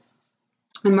 So,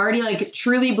 and Marty like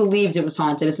truly believed it was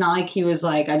haunted. It's not like he was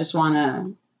like, I just want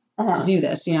to do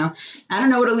this, you know? I don't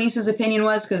know what Elise's opinion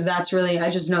was, because that's really, I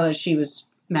just know that she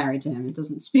was married to him. It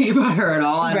doesn't speak about her at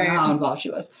all. I don't know how involved she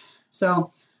was.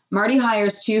 So Marty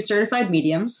hires 2 certified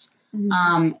mediums,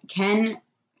 Ken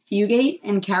Fugate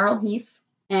and Carol Heath.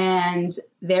 And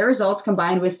their results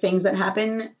combined with things that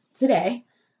happen today,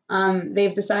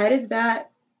 they've decided that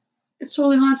it's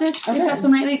totally haunted. Okay. They've got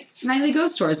some nightly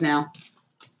ghost tours now.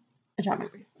 I dropped my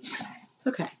bracelet. It's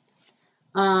okay.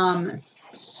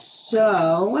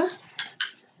 So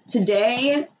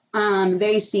today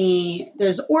they see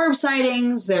there's orb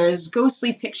sightings, there's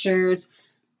ghostly pictures,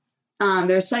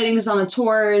 there's sightings on the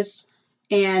tours,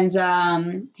 and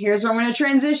here's where I'm going to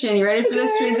transition. You ready for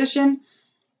this transition?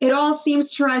 It all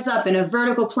seems to rise up in a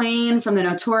vertical plane from the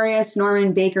notorious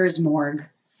Norman Baker's morgue.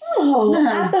 Oh,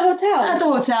 at the hotel. At the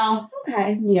hotel.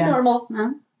 Okay. Yeah. Normal.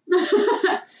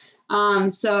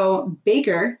 So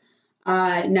Baker,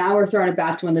 now we're throwing it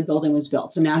back to when the building was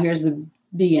built. So now here's the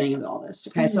beginning of all this.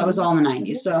 Okay, so that was all in the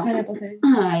 90s. So pineapple thing.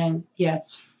 Yeah,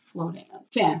 it's floating.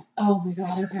 Fan. Oh my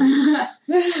god. Okay.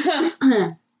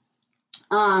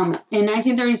 In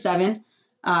 1937,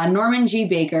 Norman G.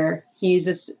 Baker, he's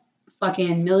this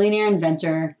fucking millionaire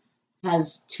inventor,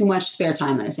 has too much spare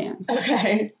time on his hands.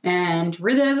 Okay. And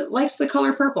really likes the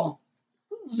color purple.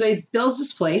 So he builds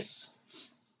this place,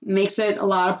 makes it a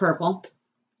lot of purple.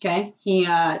 Okay. He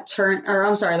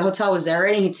the hotel was there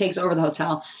already. He takes over the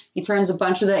hotel. He turns a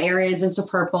bunch of the areas into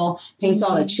purple, paints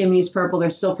all the chimneys purple. They're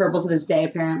still purple to this day,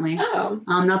 apparently. Oh.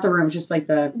 Not the rooms, just like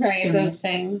the chimneys. Those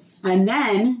things. And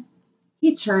then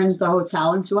he turns the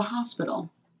hotel into a hospital.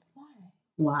 Why?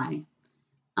 Why?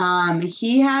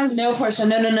 He has No, Portia.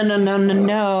 No. I didn't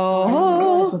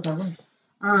realize what that was.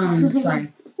 Sorry.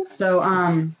 So,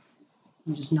 I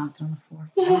just knocked it on the floor.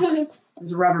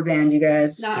 It's a rubber band, you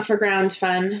guys. Not for ground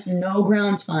fun. No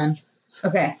ground fun.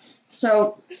 Okay.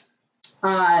 So,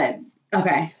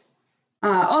 okay.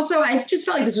 Also, I just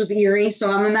felt like this was eerie, so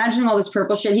I'm imagining all this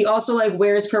purple shit. He also, like,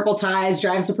 wears purple ties,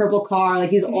 drives a purple car. Like,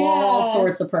 he's all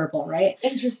sorts of purple, right?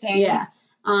 Interesting. Yeah.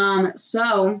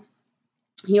 So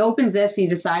he opens this. He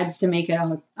decides to make it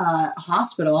a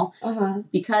hospital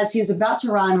because he's about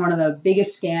to run one of the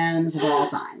biggest scams of all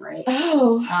time, right?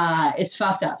 Oh. It's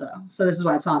fucked up, though. So this is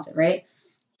why it's haunted, right?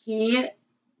 He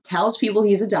tells people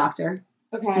he's a doctor.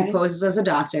 Okay. He poses as a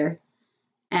doctor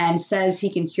and says he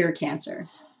can cure cancer.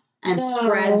 And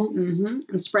spreads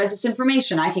this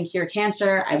information. I can cure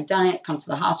cancer. I've done it. Come to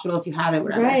the hospital if you have it,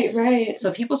 whatever. Right.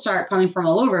 So people start coming from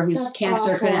all over whose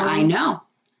cancer couldn't. I know.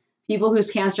 People whose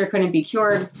cancer couldn't be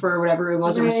cured for whatever it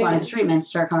was or responding to treatment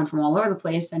start coming from all over the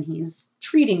place, and he's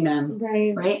treating them.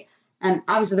 Right. And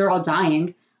obviously they're all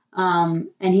dying.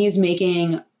 And he's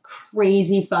making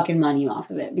crazy fucking money off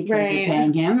of it because they're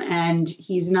paying him, and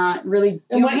he's not really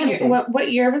doing anything.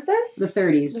 What year was this? The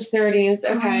 30s. The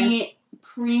 30s. Okay.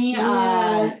 Pre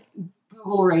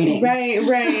Google ratings.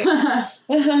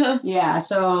 Right. Yeah,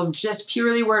 so just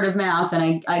purely word of mouth,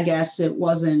 and I guess it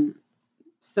wasn't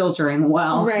filtering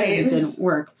well. Right. It didn't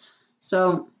work.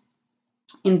 So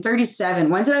in 37,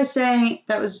 when did I say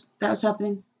that was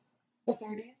happening? The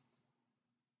 30s.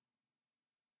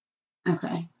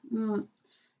 Okay.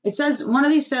 It says one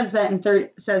of these says that in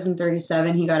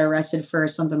 37 he got arrested for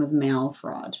something with mail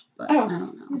fraud, but I don't know.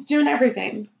 He's doing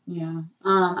everything. Yeah.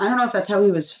 I don't know if that's how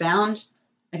he was found,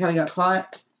 like how he got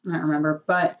caught. I don't remember,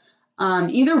 but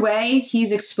either way,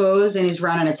 he's exposed and he's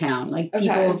run out of town. Like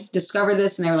people discovered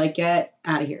this and they were like, "Get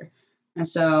out of here." And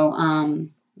so,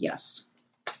 yes.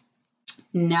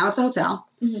 Now it's a hotel.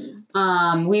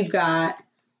 Mm-hmm. We've got.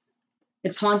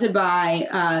 It's haunted by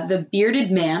the bearded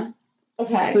man.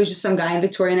 Okay. Who's just some guy in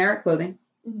Victorian era clothing,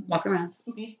 walking around.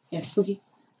 Spooky. Yeah, spooky.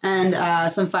 And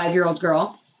some 5-year-old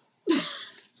girl.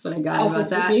 That's what I got also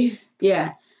about spooky. that.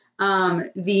 Yeah.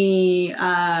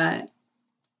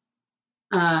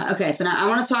 Okay, so now I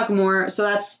want to talk more. So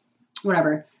that's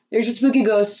whatever. There's your spooky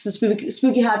ghosts, the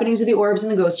spooky happenings with the orbs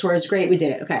and the ghost tours. Great, we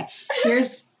did it. Okay.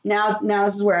 Here's now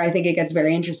this is where I think it gets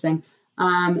very interesting.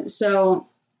 So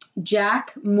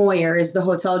Jack Moyer is the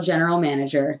hotel general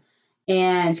manager.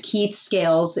 And Keith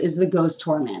Scales is the ghost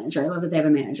tour manager. I love that they have a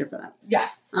manager for that.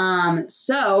 Yes.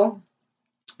 So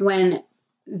when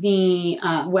the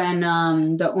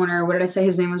owner, what did I say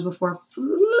his name was before?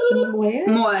 Moyer?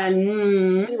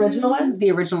 The original one?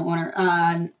 The original owner.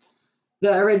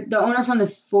 The owner from the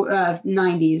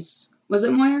 90s. Was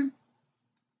it Moyer? It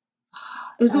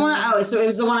was the one. So it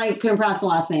was the one I couldn't pronounce the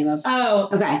last name of. Oh.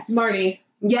 Okay. Marty.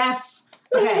 Yes.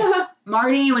 Okay.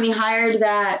 Marty, when he hired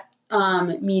that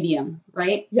medium,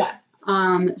 right? Yes.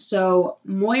 So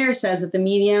Moyer says that the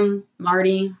medium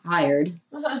Marty hired,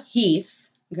 Heath,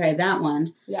 okay, that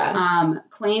one,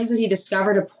 claims that he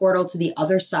discovered a portal to the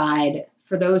other side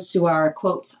for those who are,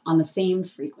 quotes, on the same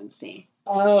frequency.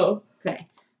 Oh. Okay.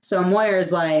 So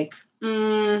Moyer's like,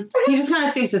 he just kind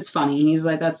of thinks it's funny. He's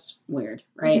like, that's weird,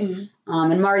 right?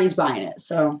 Mm-hmm. And Marty's buying it.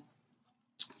 So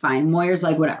fine. Moyer's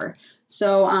like, whatever.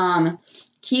 So,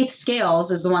 Keith Scales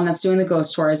is the one that's doing the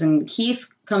ghost tours, and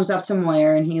Keith comes up to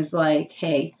Moyer and he's like,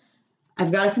 "Hey,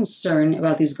 I've got a concern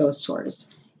about these ghost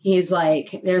tours." He's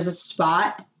like, "There's a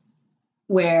spot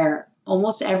where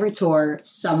almost every tour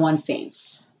someone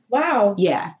faints." Wow.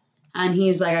 Yeah. And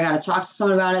he's like, "I got to talk to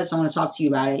someone about it, so I'm going to talk to you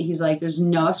about it." He's like, "There's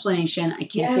no explanation. I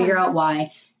can't figure out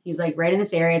why." He's like, "Right in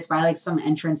this area, it's by like some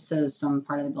entrance to some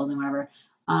part of the building, whatever."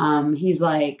 He's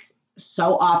like,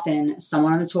 "So often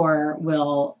someone on the tour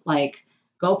will like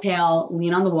go pale,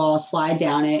 lean on the wall, slide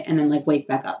down it, and then like wake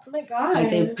back up." Oh my God.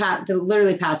 Like they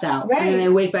literally pass out. Right. And then they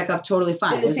wake back up totally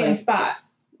fine. In the same spot.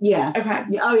 Yeah. Okay.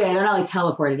 Oh yeah, they're not like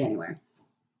teleported anywhere.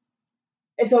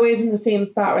 It's always in the same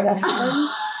spot where that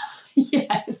happens?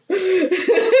 Yes.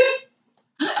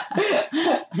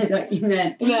 I thought you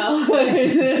meant. No.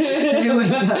 They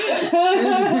wake up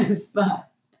in the spot.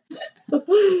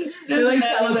 They're like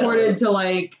teleported to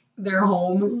like their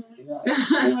home. Oh my God.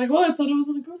 You're like, oh, I thought it was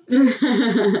on a ghost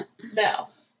story. No.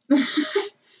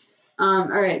 All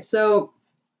right, so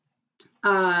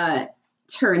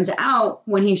turns out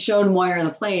when he showed Moyer the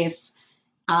place,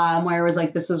 Moyer was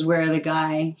like, "This is where the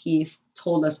guy he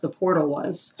told us the portal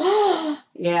was."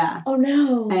 Yeah. Oh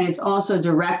no. And it's also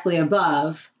directly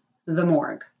above the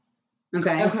morgue.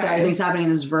 Okay. So everything's happening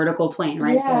in this vertical plane,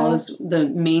 right? Yeah. So all this, the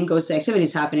main ghost activity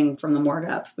is happening from the morgue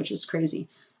up, which is crazy.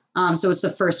 So it's the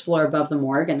first floor above the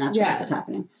morgue, and that's where this is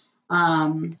happening.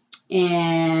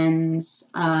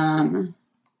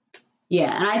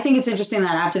 Yeah, and I think it's interesting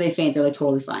that after they faint, they're like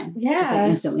totally fine. Yeah. Just like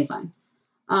instantly fine.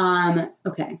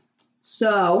 Okay.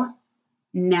 So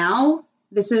now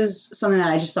this is something that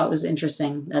I just thought was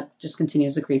interesting that just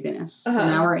continues the creepiness. So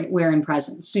now we're in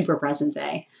super present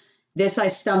day. This I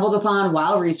stumbled upon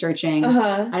while researching.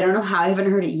 I don't know how I haven't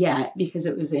heard it yet because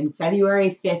it was in February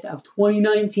 5th of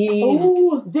 2019.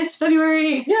 Oh. This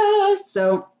February. Yes.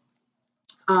 So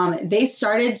they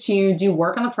started to do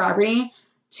work on the property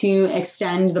to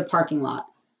extend the parking lot.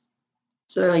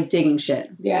 So they're like digging shit.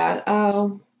 Yeah.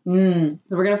 Oh. So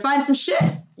we're going to find some shit.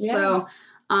 Yeah. So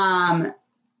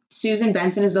Susan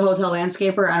Benson is the hotel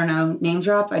landscaper. I don't know, name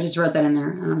drop. I just wrote that in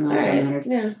there. I don't know if that mattered.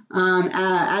 Yeah.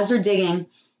 As they're digging,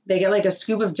 they get like a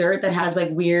scoop of dirt that has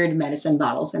like weird medicine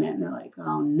bottles in it. And they're like,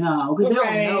 oh no. Because they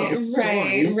don't know the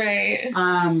stories. Right.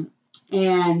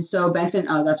 And so Benson,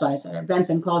 that's why I said it.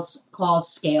 Benson calls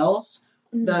Scales,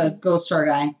 the ghost store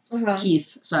guy,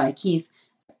 Keith.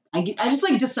 I just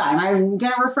like decide. I'm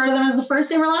going to refer to them as the first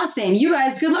name or last name. You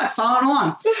guys, good luck following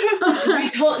along.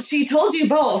 She told you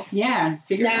both. Yeah.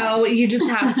 Now you just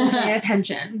have to pay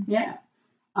attention. Yeah.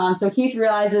 So Keith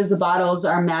realizes the bottles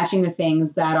are matching the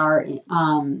things that are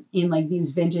in like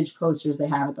these vintage posters they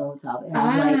have at the hotel. They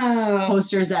have like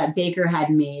posters that Baker had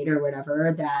made or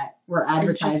whatever that were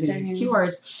advertising these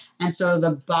cures. And so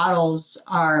the bottles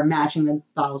are matching the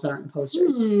bottles that are in the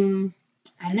posters.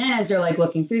 And then as they're like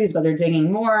looking through these, but they're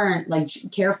digging more, like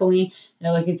carefully,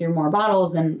 they're looking through more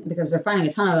bottles and because they're finding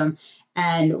a ton of them.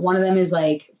 And one of them is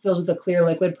like filled with a clear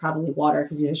liquid, probably water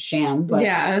because he's a sham, but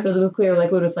filled with a clear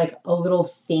liquid with like a little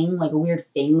thing, like a weird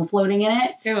thing floating in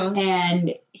it. Yeah.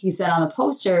 And he said on the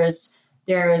posters,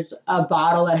 there's a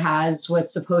bottle that has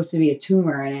what's supposed to be a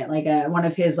tumor in it, like one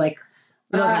of his like,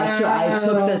 I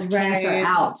took this cancer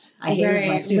out. Here's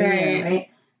my souvenir, right?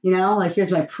 You know, like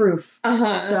here's my proof.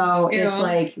 So it's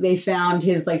like they found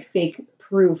his like fake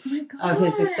proof of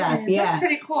his success. Yeah, that's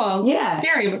pretty cool. Yeah,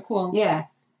 scary but cool. Yeah.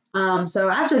 So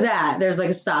after that, there's like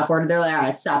a stop order. They're like, all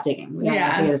right, stop digging. We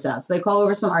gotta figure this out. So they call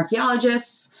over some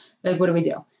archaeologists. They're like, what do we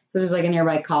do? Because there's like a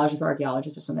nearby college with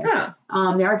archaeologists or something.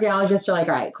 The archaeologists are like,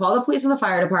 all right, call the police and the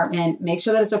fire department. Make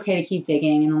sure that it's okay to keep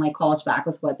digging, and then like call us back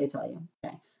with what they tell you.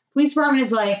 Okay. Police department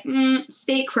is like,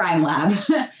 state crime lab.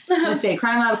 The state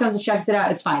crime lab comes and checks it out.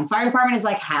 It's fine. Fire department is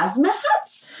like, hazmat?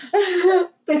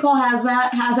 They call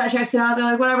hazmat. Hazmat checks it out. They're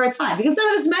like, whatever, it's fine. Because none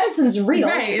of this medicine's real.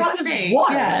 Right, it's probably just fake.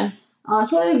 Water. Yeah. It's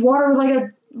probably like water with like a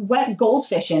wet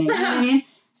goldfish in it. You know what I mean?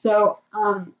 So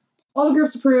all the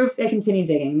groups approve. They continue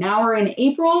digging. Now we're in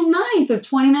April 9th of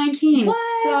 2019.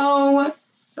 What?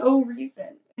 So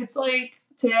recent. It's like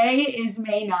today is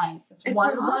May 9th. It's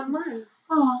 1 month.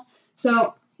 Oh.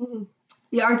 So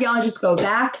the archaeologists go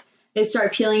back. They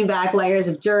start peeling back layers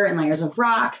of dirt and layers of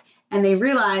rock. And they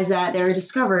realize that they're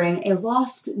discovering a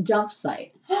lost dump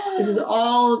site. This is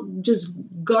all just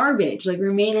garbage, like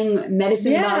remaining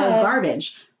medicine bottle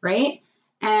garbage, right?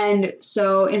 And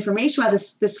so information about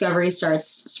this discovery starts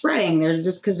spreading. They're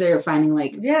just because they're finding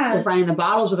they're finding the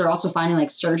bottles, but they're also finding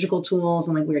like surgical tools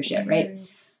and like weird shit, right?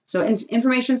 So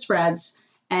information spreads,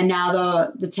 and now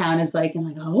the town is like, oh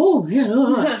my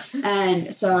god,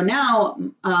 and so now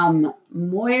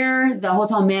Moyer, the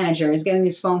hotel manager, is getting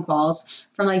these phone calls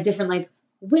from like different like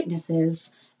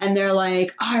witnesses. And they're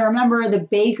like, oh, I remember the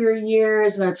Baker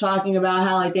years. And they're talking about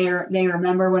how like they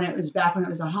remember when it was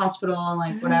a hospital and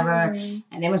like whatever.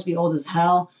 And they must be old as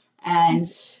hell. And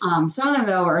some of them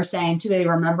though are saying too, they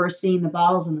remember seeing the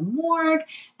bottles in the morgue.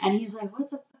 And he's like,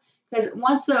 what the? Because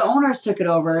once the owners took it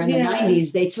over in the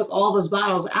 90s, they took all those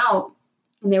bottles out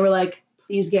and they were like,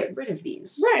 please get rid of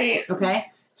these. Right. Okay.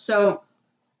 So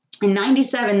in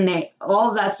 97,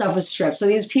 all of that stuff was stripped. So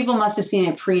these people must have seen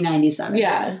it pre-97.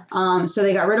 Yeah. So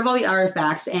they got rid of all the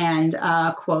artifacts and,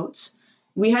 quote,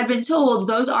 we had been told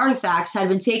those artifacts had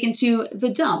been taken to the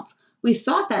dump. We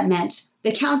thought that meant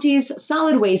the county's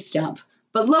solid waste dump.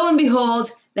 But lo and behold,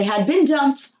 they had been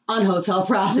dumped on hotel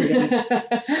property.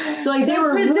 So like they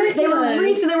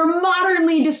were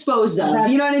modernly disposed of.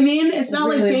 You know what I mean? It's not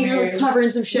really like Baker was covering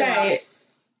some shit up.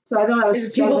 So I thought that was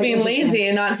just people being lazy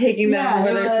and not taking them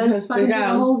where they're supposed to go.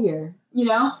 A hole here, you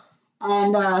know?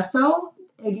 And so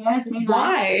again, it's May 9th.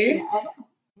 Why?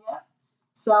 Yeah.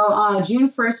 So June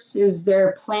 1st is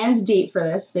their planned date for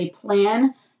this. They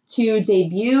plan to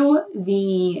debut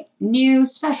the new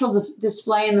special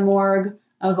display in the morgue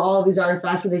of all of these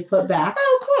artifacts that they've put back.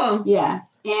 Oh, cool. Yeah.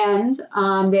 And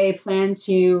they plan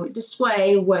to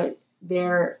display what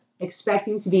they're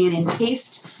expecting to be an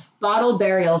encased bottle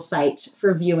burial site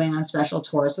for viewing on special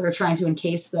tours. So they're trying to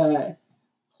encase the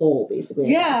hole, basically. I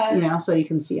Yeah. guess, you know, so you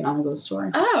can see it on the ghost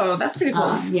tour. Oh, that's pretty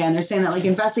cool. Yeah, and they're saying that like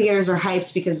investigators are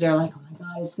hyped because they're like, oh my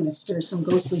god, it's gonna stir some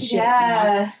ghostly shit.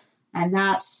 Yeah. You know? And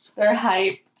that's They're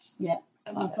hyped. yeah.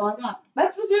 That's all I got.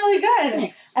 That was really good.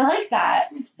 Thanks. I like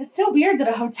that. It's so weird that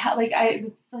a hotel, like,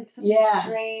 it's like such Yeah. a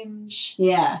strange.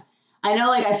 Yeah. I know,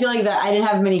 like, I feel like that I didn't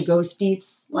have many ghost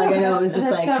deets. Like, No, I know it was just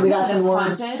that's like, so we got good. some It's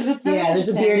words. haunted, but it's very Yeah, there's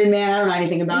a interesting. bearded man. I don't know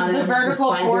anything about Is it. the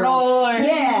vertical It's a portal? 5-year-old. Or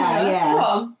Yeah, that's yeah.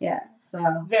 cool. Yeah,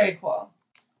 so. Very cool.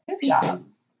 Good job.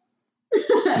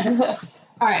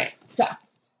 All right, so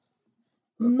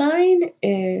mine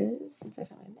is, since I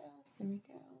found my mouse, there we go.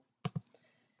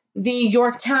 The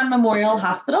Yorktown Memorial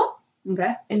Hospital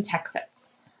Okay. in Texas.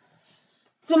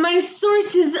 So my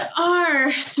sources are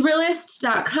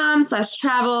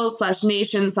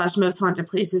Thrillist.com/travel/nation/most haunted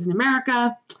places in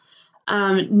America,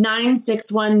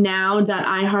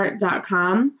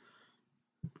 961now.iheart.com,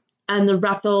 and the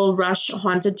Russell Rush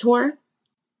Haunted Tour.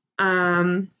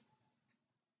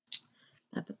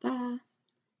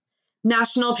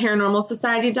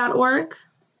 NationalParanormalSociety.org,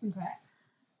 Okay.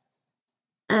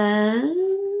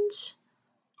 and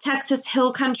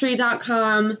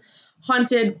TexasHillCountry.com,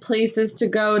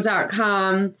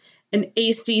 HauntedPlacesToGo.com, and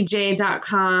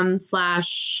ACJ.com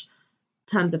 /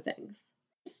 tons of things.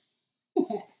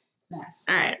 Nice.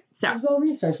 All right, so This is well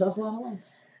researched. That was a lot of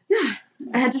links. yeah,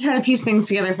 I had to try to piece things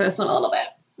together for this one a little bit.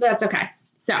 That's okay.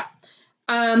 So,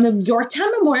 the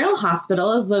Yorktown Memorial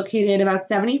Hospital is located about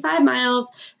 75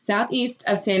 miles southeast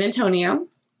of San Antonio.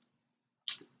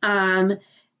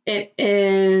 It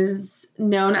is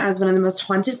known as one of the most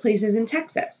haunted places in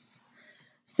Texas.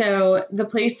 So the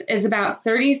place is about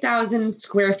 30,000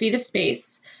 square feet of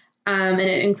space, and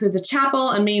it includes a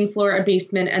chapel, a main floor, a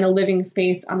basement, and a living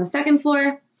space on the second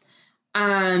floor.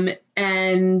 And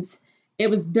it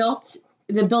was built,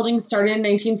 the building started in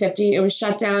 1950. It was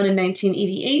shut down in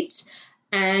 1988,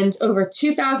 and over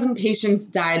 2,000 patients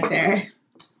died there.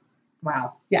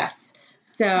 Wow. Yes.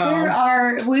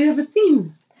 So we have a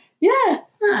theme. yeah,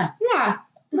 Huh. yeah.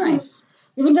 Nice.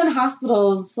 We haven't done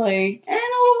hospitals like And a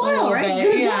little while, right? It's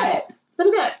bit, been a yeah. bit. It's been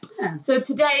a bit. Yeah. So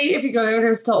today, if you go there,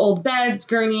 there's still old beds,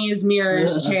 gurneys,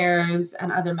 mirrors, Ugh. chairs,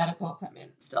 and other medical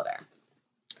equipment still there.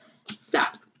 So,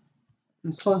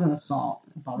 It's closing the salt.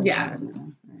 Yeah.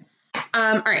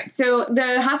 all right. So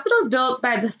the hospital is built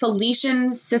by the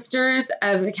Felician Sisters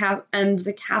of the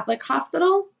Catholic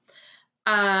Hospital.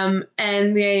 And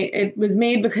it was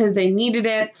made because they needed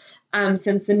it,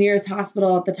 since the nearest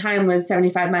hospital at the time was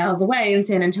 75 miles away in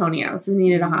San Antonio. So they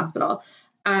needed a hospital.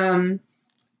 And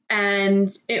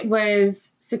it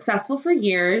was successful for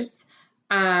years.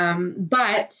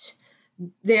 But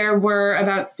there were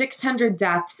about 600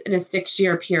 deaths in a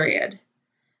 6-year period,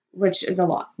 which is a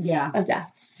lot of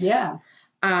deaths. Yeah.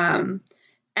 And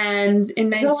in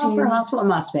Is it a lot for a hospital? It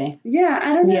must be. Yeah,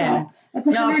 I don't know. Yeah. That's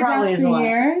 100 probably deaths is a a lot.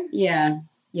 year. Yeah.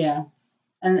 Yeah.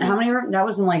 And how many that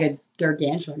wasn't like a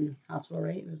gargantuan hospital,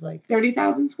 right? It was like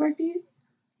 30,000 square feet.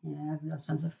 yeah, I have no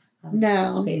sense of No.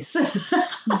 space.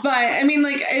 But I mean,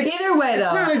 like, it's Either way, it's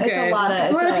though, not a good.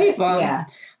 it's a lot of people. Yeah.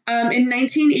 In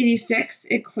 1986,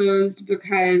 it closed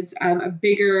because a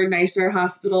bigger, nicer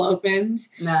hospital opened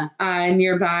Nah.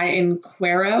 nearby in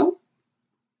Cuero.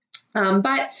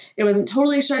 But it wasn't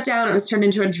totally shut down. It was turned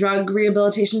into a drug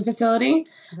rehabilitation facility.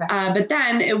 Okay. But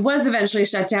then it was eventually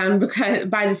shut down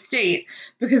by the state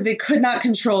because they could not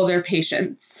control their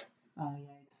patients. Oh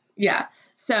yikes. Yeah.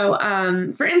 So,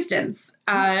 for instance,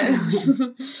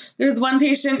 there's one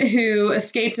patient who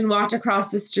escaped and walked across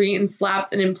the street and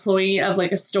slapped an employee of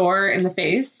like a store in the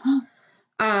face.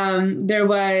 There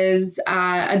was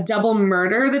a double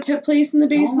murder that took place in the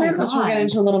basement, which we'll get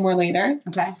into a little more later.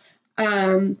 Okay.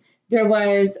 There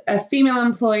was a female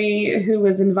employee who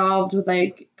was involved with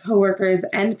like coworkers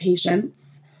and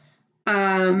patients.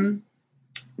 So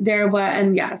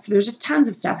there's just tons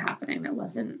of stuff happening that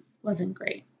wasn't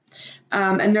great.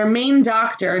 And their main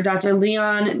doctor, Dr.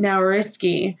 Leon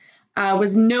Nowariski,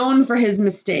 was known for his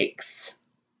mistakes.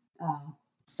 Oh.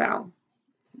 So.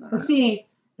 But see,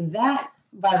 that,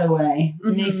 by the way,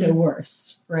 makes it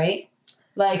worse, right?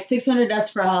 Like 600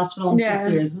 deaths for a hospital in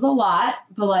 6 years is a lot,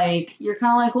 but like you're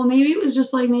kind of like, well, maybe it was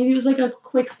like a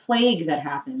quick plague that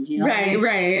happened, you know?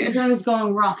 Right. Something was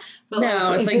going wrong. But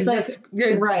no, like, it's like this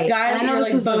right. guy that you're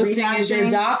like boasting as your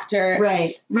doctor.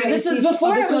 Right. No, this was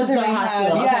before this was the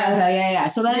hospital. Yeah. Okay, yeah.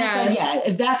 So then it's like,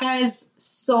 if that guy's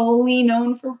solely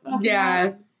known for fucking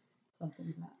that,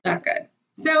 something's not good.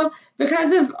 So,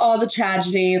 because of all the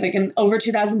tragedy, like in over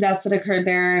 2,000 deaths that occurred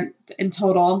there in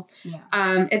total,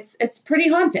 it's pretty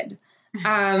haunted.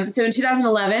 So in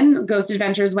 2011, Ghost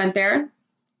Adventures went there,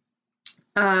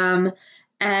 and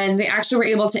And they actually were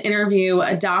able to interview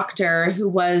a doctor who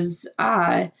was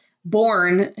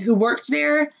who worked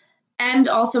there and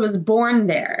also was born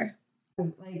there.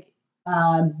 Like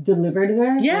delivered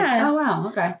there? Yeah. Like, oh, wow.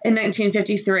 Okay. In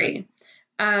 1953.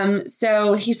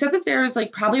 So he said that there's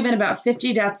like probably been about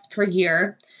 50 deaths per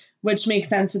year, which makes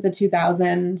sense with the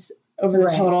 2,000 over the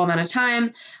total amount of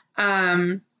time.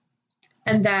 And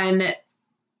then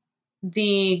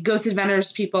the Ghost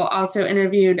Adventures people also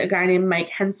interviewed a guy named Mike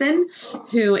Henson,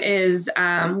 who is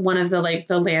one of the like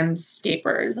the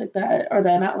landscapers, like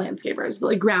not landscapers, but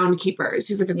like groundkeepers.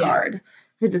 He's like a guard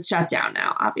because it's shut down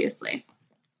now, obviously.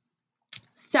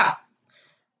 So,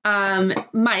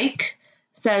 Mike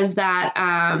says that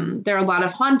there are a lot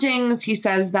of hauntings. He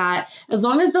says that as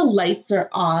long as the lights are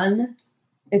on,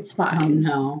 it's fine.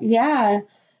 Oh, no. Yeah.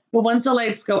 But once the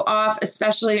lights go off,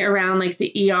 especially around like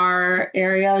the ER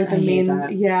area, like the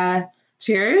main,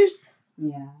 cheers.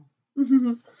 Yeah.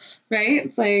 Right?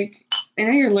 It's like, I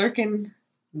know you're lurking.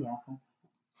 Yeah.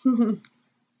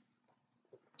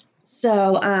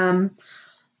 So,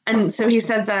 and so he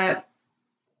says that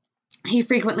he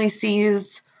frequently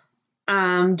sees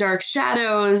dark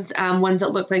shadows, ones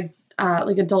that look like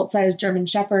adult-sized German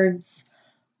shepherds.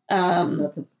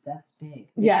 That's big.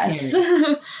 Yes.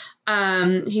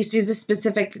 He sees a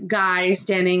specific guy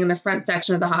standing in the front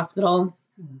section of the hospital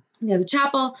near the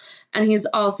chapel, and he's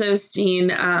also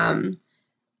seen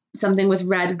something with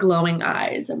red glowing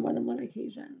eyes on more than one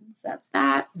occasion. So that's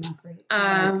that. Not great.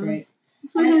 That's great.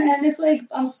 And it's like,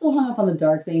 I'm still hung up on the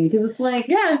dark thing because it's like,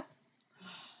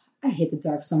 I hate the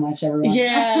dark so much, everyone.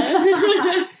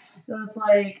 Yeah. So it's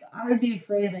like, I would be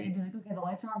afraid that you'd be like, okay, the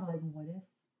lights are on, but like, what if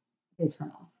they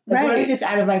turn off? Like, what if it's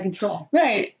out of my control?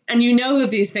 Right. And you know that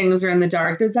these things are in the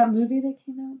dark. There's that movie that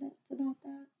came out that's about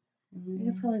that. I think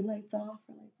it's called like Lights Off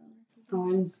or Lights On or something. Oh,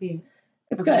 I didn't see it.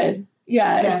 It's good.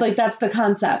 Yeah, it's like that's the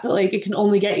concept. That, like, it can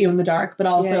only get you in the dark, but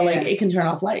also like it can turn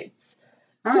off lights.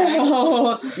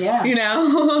 So, you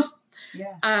know.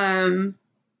 Yeah. And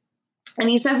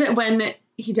he says that when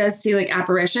he does see like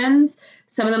apparitions,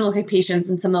 some of them look like patients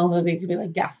and some of them could be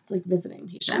like guests, like visiting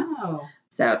patients. Oh.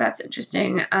 So that's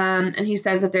interesting. And he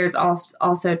says that there's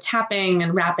also tapping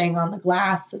and rapping on the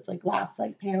glass. It's like glass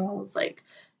like panels, like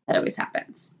that always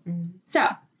happens. Mm-hmm. So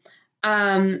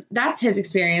that's his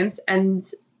experience. And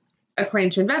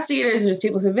according to investigators and just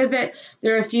people who visit,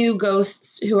 there are a few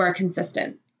ghosts who are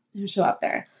consistent, who show up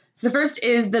there. So the first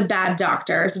is the bad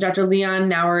doctor. So Dr. Leon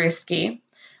Nowariski.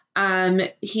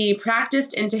 He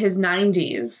practiced into his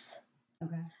 90s.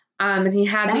 Okay. And he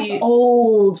had That's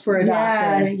old for a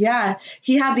doctor. Yeah.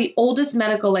 He had the oldest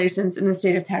medical license in the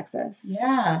state of Texas.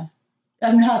 Yeah.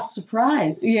 I'm not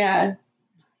surprised. Yeah.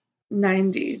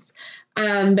 90s.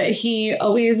 But he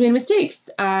always made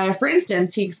mistakes. For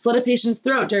instance, he slit a patient's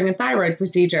throat during a thyroid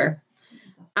procedure.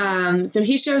 So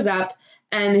he shows up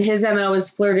and his MO is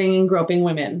flirting and groping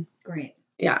women. Great.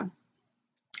 Yeah.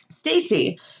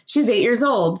 Stacy, she's 8 years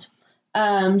old.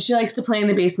 She likes to play in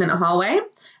the basement hallway.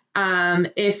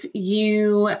 If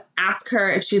you ask her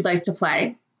if she'd like to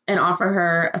play and offer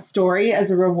her a story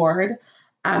as a reward,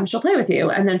 she'll play with you,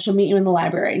 and then she'll meet you in the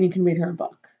library and you can read her a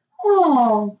book.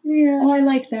 Oh, yeah. Oh, I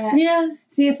like that. Yeah.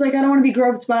 See, it's like I don't want to be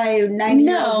groped by 90-year-old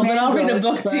No, but I'll read a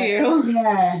book to you.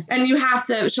 Yeah. And you have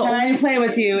to, she'll only play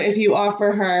with you if you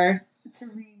offer her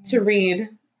to read.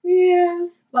 Yeah.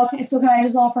 Well, okay, so can I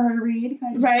just offer her to read?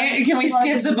 Can we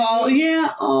skip the ball? Yeah.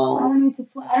 Oh. I don't need to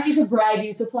play. I don't need to bribe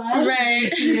you to play.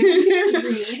 Right. To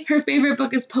read. Her favorite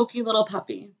book is Pokey Little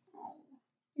Puppy. Oh.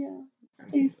 Yeah.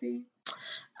 Stacy.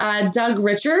 Doug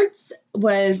Richards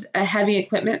was a heavy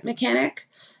equipment mechanic.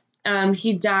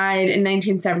 He died in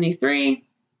 1973.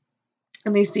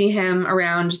 And they see him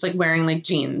around just like wearing like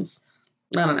jeans.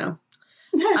 I don't know.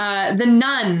 The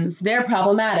nuns, they're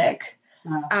problematic.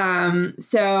 Oh.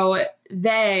 So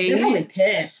they're probably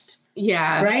pissed.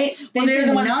 Yeah. Right? They're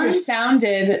the ones who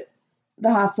founded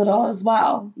the hospital as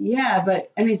well. Yeah,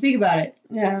 but I mean, think about it.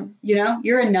 Yeah. You know,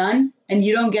 you're a nun and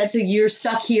you don't get to, you're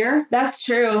stuck here. That's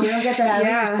true. You don't get to have it.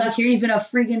 You're stuck here. You've been a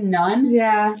freaking nun.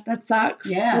 Yeah, that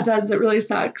sucks. Yeah. It does. It really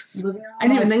sucks. I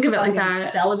didn't even think of it like that.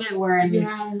 Celibate, wearing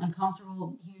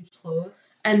uncomfortable, huge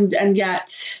clothes. And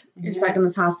yet you're stuck in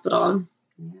this hospital.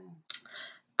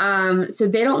 Yeah. So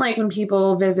they don't like when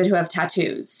people visit who have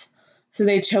tattoos. So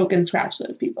they choke and scratch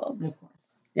those people. Of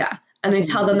course. Yeah. And they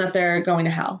tell them that they're going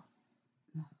to hell.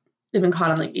 They've been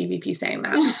caught on like AVP saying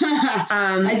that.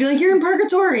 I'd be like, you're in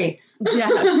purgatory.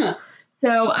 Yeah.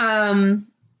 So I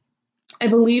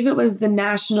believe it was the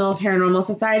National Paranormal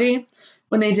Society.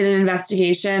 When they did an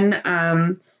investigation,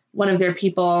 one of their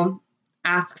people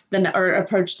asked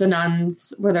approached the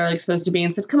nuns where they're like supposed to be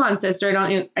and said, "Come on, sister,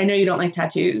 I know you don't like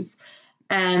tattoos."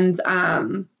 And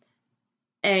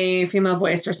a female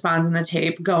voice responds in the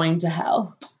tape, "Going to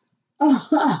hell."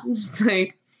 Just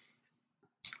like,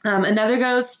 another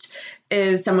ghost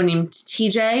is someone named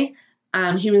TJ.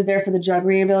 He was there for the drug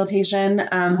rehabilitation,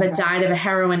 but died of a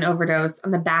heroin overdose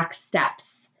on the back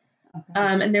steps. Okay.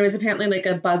 And there was apparently like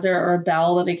a buzzer or a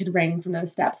bell that they could ring from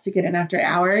those steps to get in after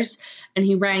hours. And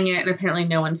he rang it, and apparently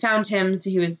no one found him.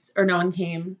 No one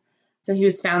came. So he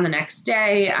was found the next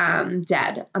day,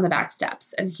 dead on the back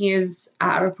steps. And he is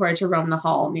reported to roam the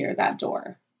hall near that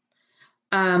door.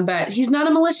 But he's not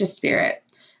a malicious spirit.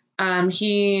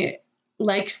 He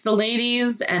likes the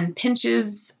ladies and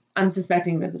pinches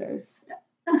unsuspecting visitors.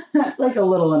 That's like a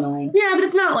little annoying. Yeah, but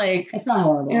it's not like... It's not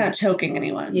horrible. You're not choking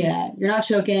anyone. Yeah, you're not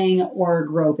choking or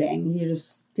groping. You're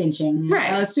just pinching.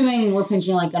 Right. I'm assuming we're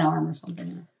pinching like an arm or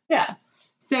something. Yeah.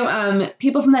 So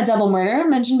people from that double murder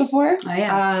mentioned before, oh,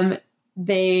 yeah.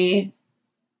 They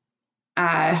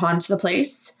haunt the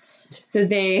place. So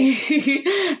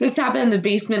this happened in the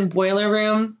basement boiler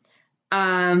room.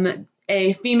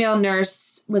 A female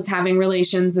nurse was having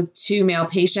relations with 2 male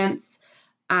patients.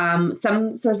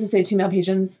 Some sources say 2 male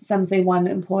patients. Some say 1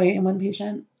 employee and 1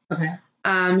 patient. Okay.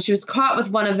 She was caught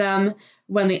with one of them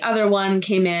when the other one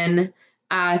came in.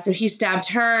 So he stabbed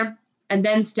her and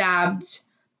then stabbed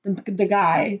the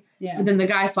guy. Yeah. But then the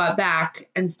guy fought back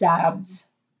and stabbed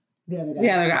the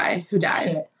other guy who died.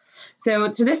 Shit. So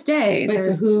to this day... Wait,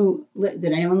 so who... Did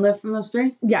anyone live from those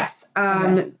 3? Yes.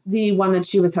 Okay. The one that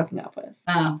she was hooking up with.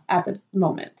 Oh. At the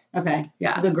moment. Okay.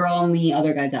 Yeah. So the girl and the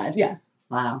other guy died? Yeah.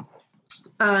 Wow.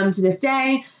 To this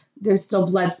day, there's still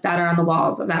blood spatter on the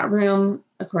walls of that room,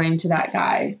 according to that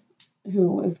guy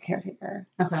who was the caretaker.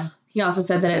 Okay. He also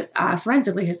said that it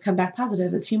forensically has come back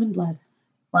positive as human blood.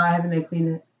 Why haven't they cleaned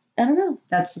it? I don't know.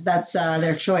 That's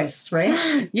their choice,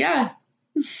 right? Yeah.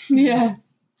 Yeah.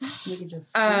 You could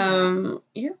just...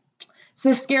 Yeah. So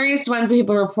the scariest ones that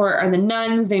people report are the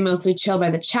nuns. They mostly chill by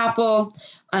the chapel.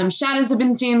 Shadows have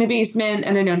been seen in the basement,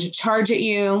 and they're known to charge at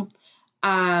you.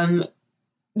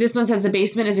 This one says the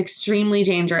basement is extremely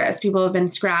dangerous. People have been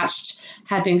scratched,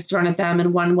 had things thrown at them,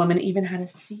 and one woman even had a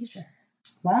seizure.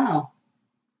 Wow.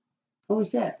 Holy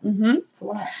shit. Mm-hmm. It's a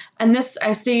lot. And this,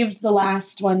 I saved the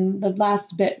last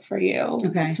bit for you.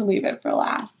 Okay. To leave it for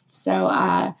last.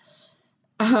 So,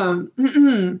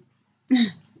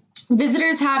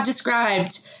 visitors have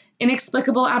described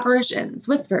inexplicable apparitions,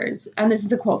 whispers, and this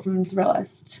is a quote from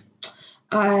Thrillist.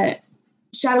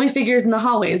 Shadowy figures in the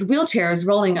hallways, wheelchairs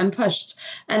rolling unpushed,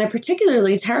 and a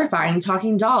particularly terrifying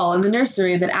talking doll in the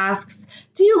nursery that asks,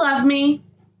 "Do you love me?"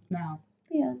 No.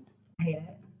 The end. I hate it.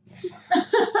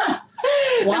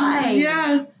 Why?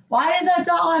 Yeah. Why does that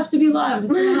doll have to be loved?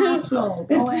 It's in a hospital.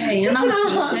 Go away. You're not a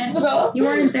patient. Hospital. You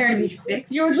weren't there to be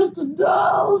fixed. You're just a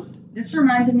doll. This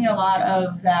reminded me a lot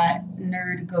of that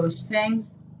nerd ghost thing.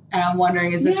 And I'm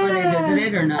wondering, is this where they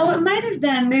visited or not? Oh, it might have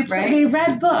been. They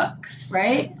read books.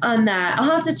 Right? On that.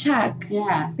 I'll have to check.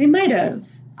 Yeah. They might have.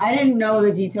 I didn't know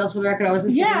the details for the record. I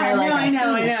wasn't sitting there like, I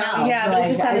know. Yeah, but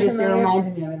it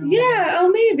reminded me of it. Yeah, oh,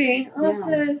 maybe. I'll have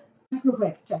to... Real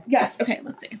quick, check. Yes, okay,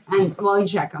 let's see. And while you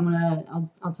check,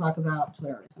 I'll talk about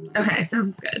Twitter or something. Okay,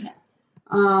 sounds good.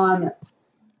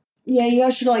 Yeah, you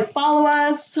guys should follow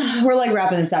us. We're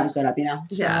wrapping this episode up,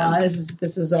 So, yeah. This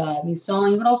is me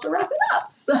stalling, but also wrapping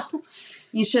up. So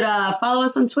you should follow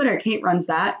us on Twitter. Kate runs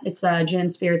that. It's Gin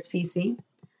and Spirits PC. You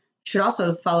should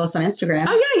also follow us on Instagram.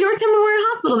 Oh yeah, Yorktown Memorial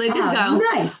Hospital. They did go.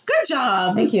 Nice. Good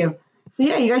job. Thank you. So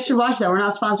yeah, you guys should watch that. We're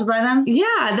not sponsored by them.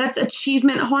 Yeah, that's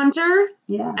Achievement Haunter.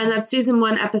 Yeah. And that's season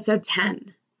 1, episode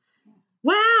 10.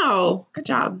 Wow. Good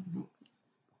job. Thanks.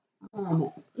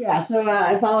 Yeah, so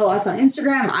follow us on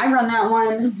Instagram. I run that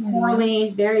one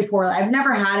poorly, very poorly. I've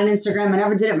never had an Instagram. I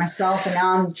never did it myself, and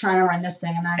now I'm trying to run this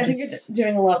thing, and I think you're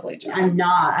doing a lovely job. I'm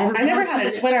not. I never had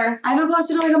a Twitter. I haven't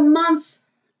posted in a month.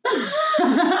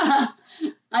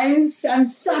 I'm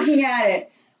sucking at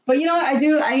it. But you know what I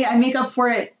do? I make up for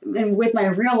it with my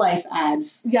real life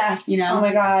ads. Yes. Oh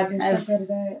my God, you're so good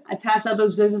at it. I pass out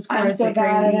those business cards. I'm so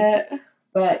bad at it.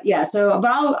 But yeah, but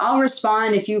I'll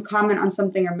respond if you comment on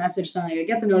something or message something. I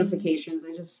get the notifications.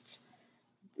 I just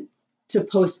to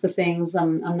post the things.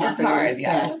 I'm not. It's hard.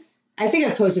 Yeah. I think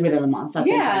I've posted within a month. That's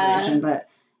an exaggeration, but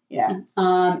yeah.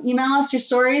 Email us your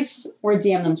stories or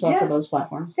DM them to us at those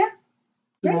platforms. Yeah.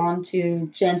 Go on to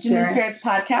Gin and Spirits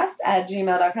Podcast at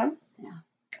gmail.com. Yeah.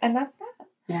 And that's that.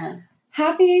 Yeah.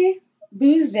 Happy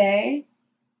Booze Day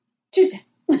Tuesday.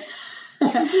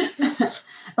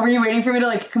 Were you waiting for me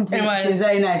to complete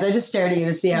Tuesday? Nice. I just stared at you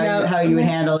to see how you would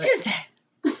handle it. Tuesday.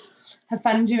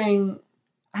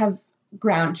 Have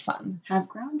ground fun. Have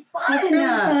ground fun. Have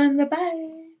ground fun.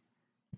 Bye-bye.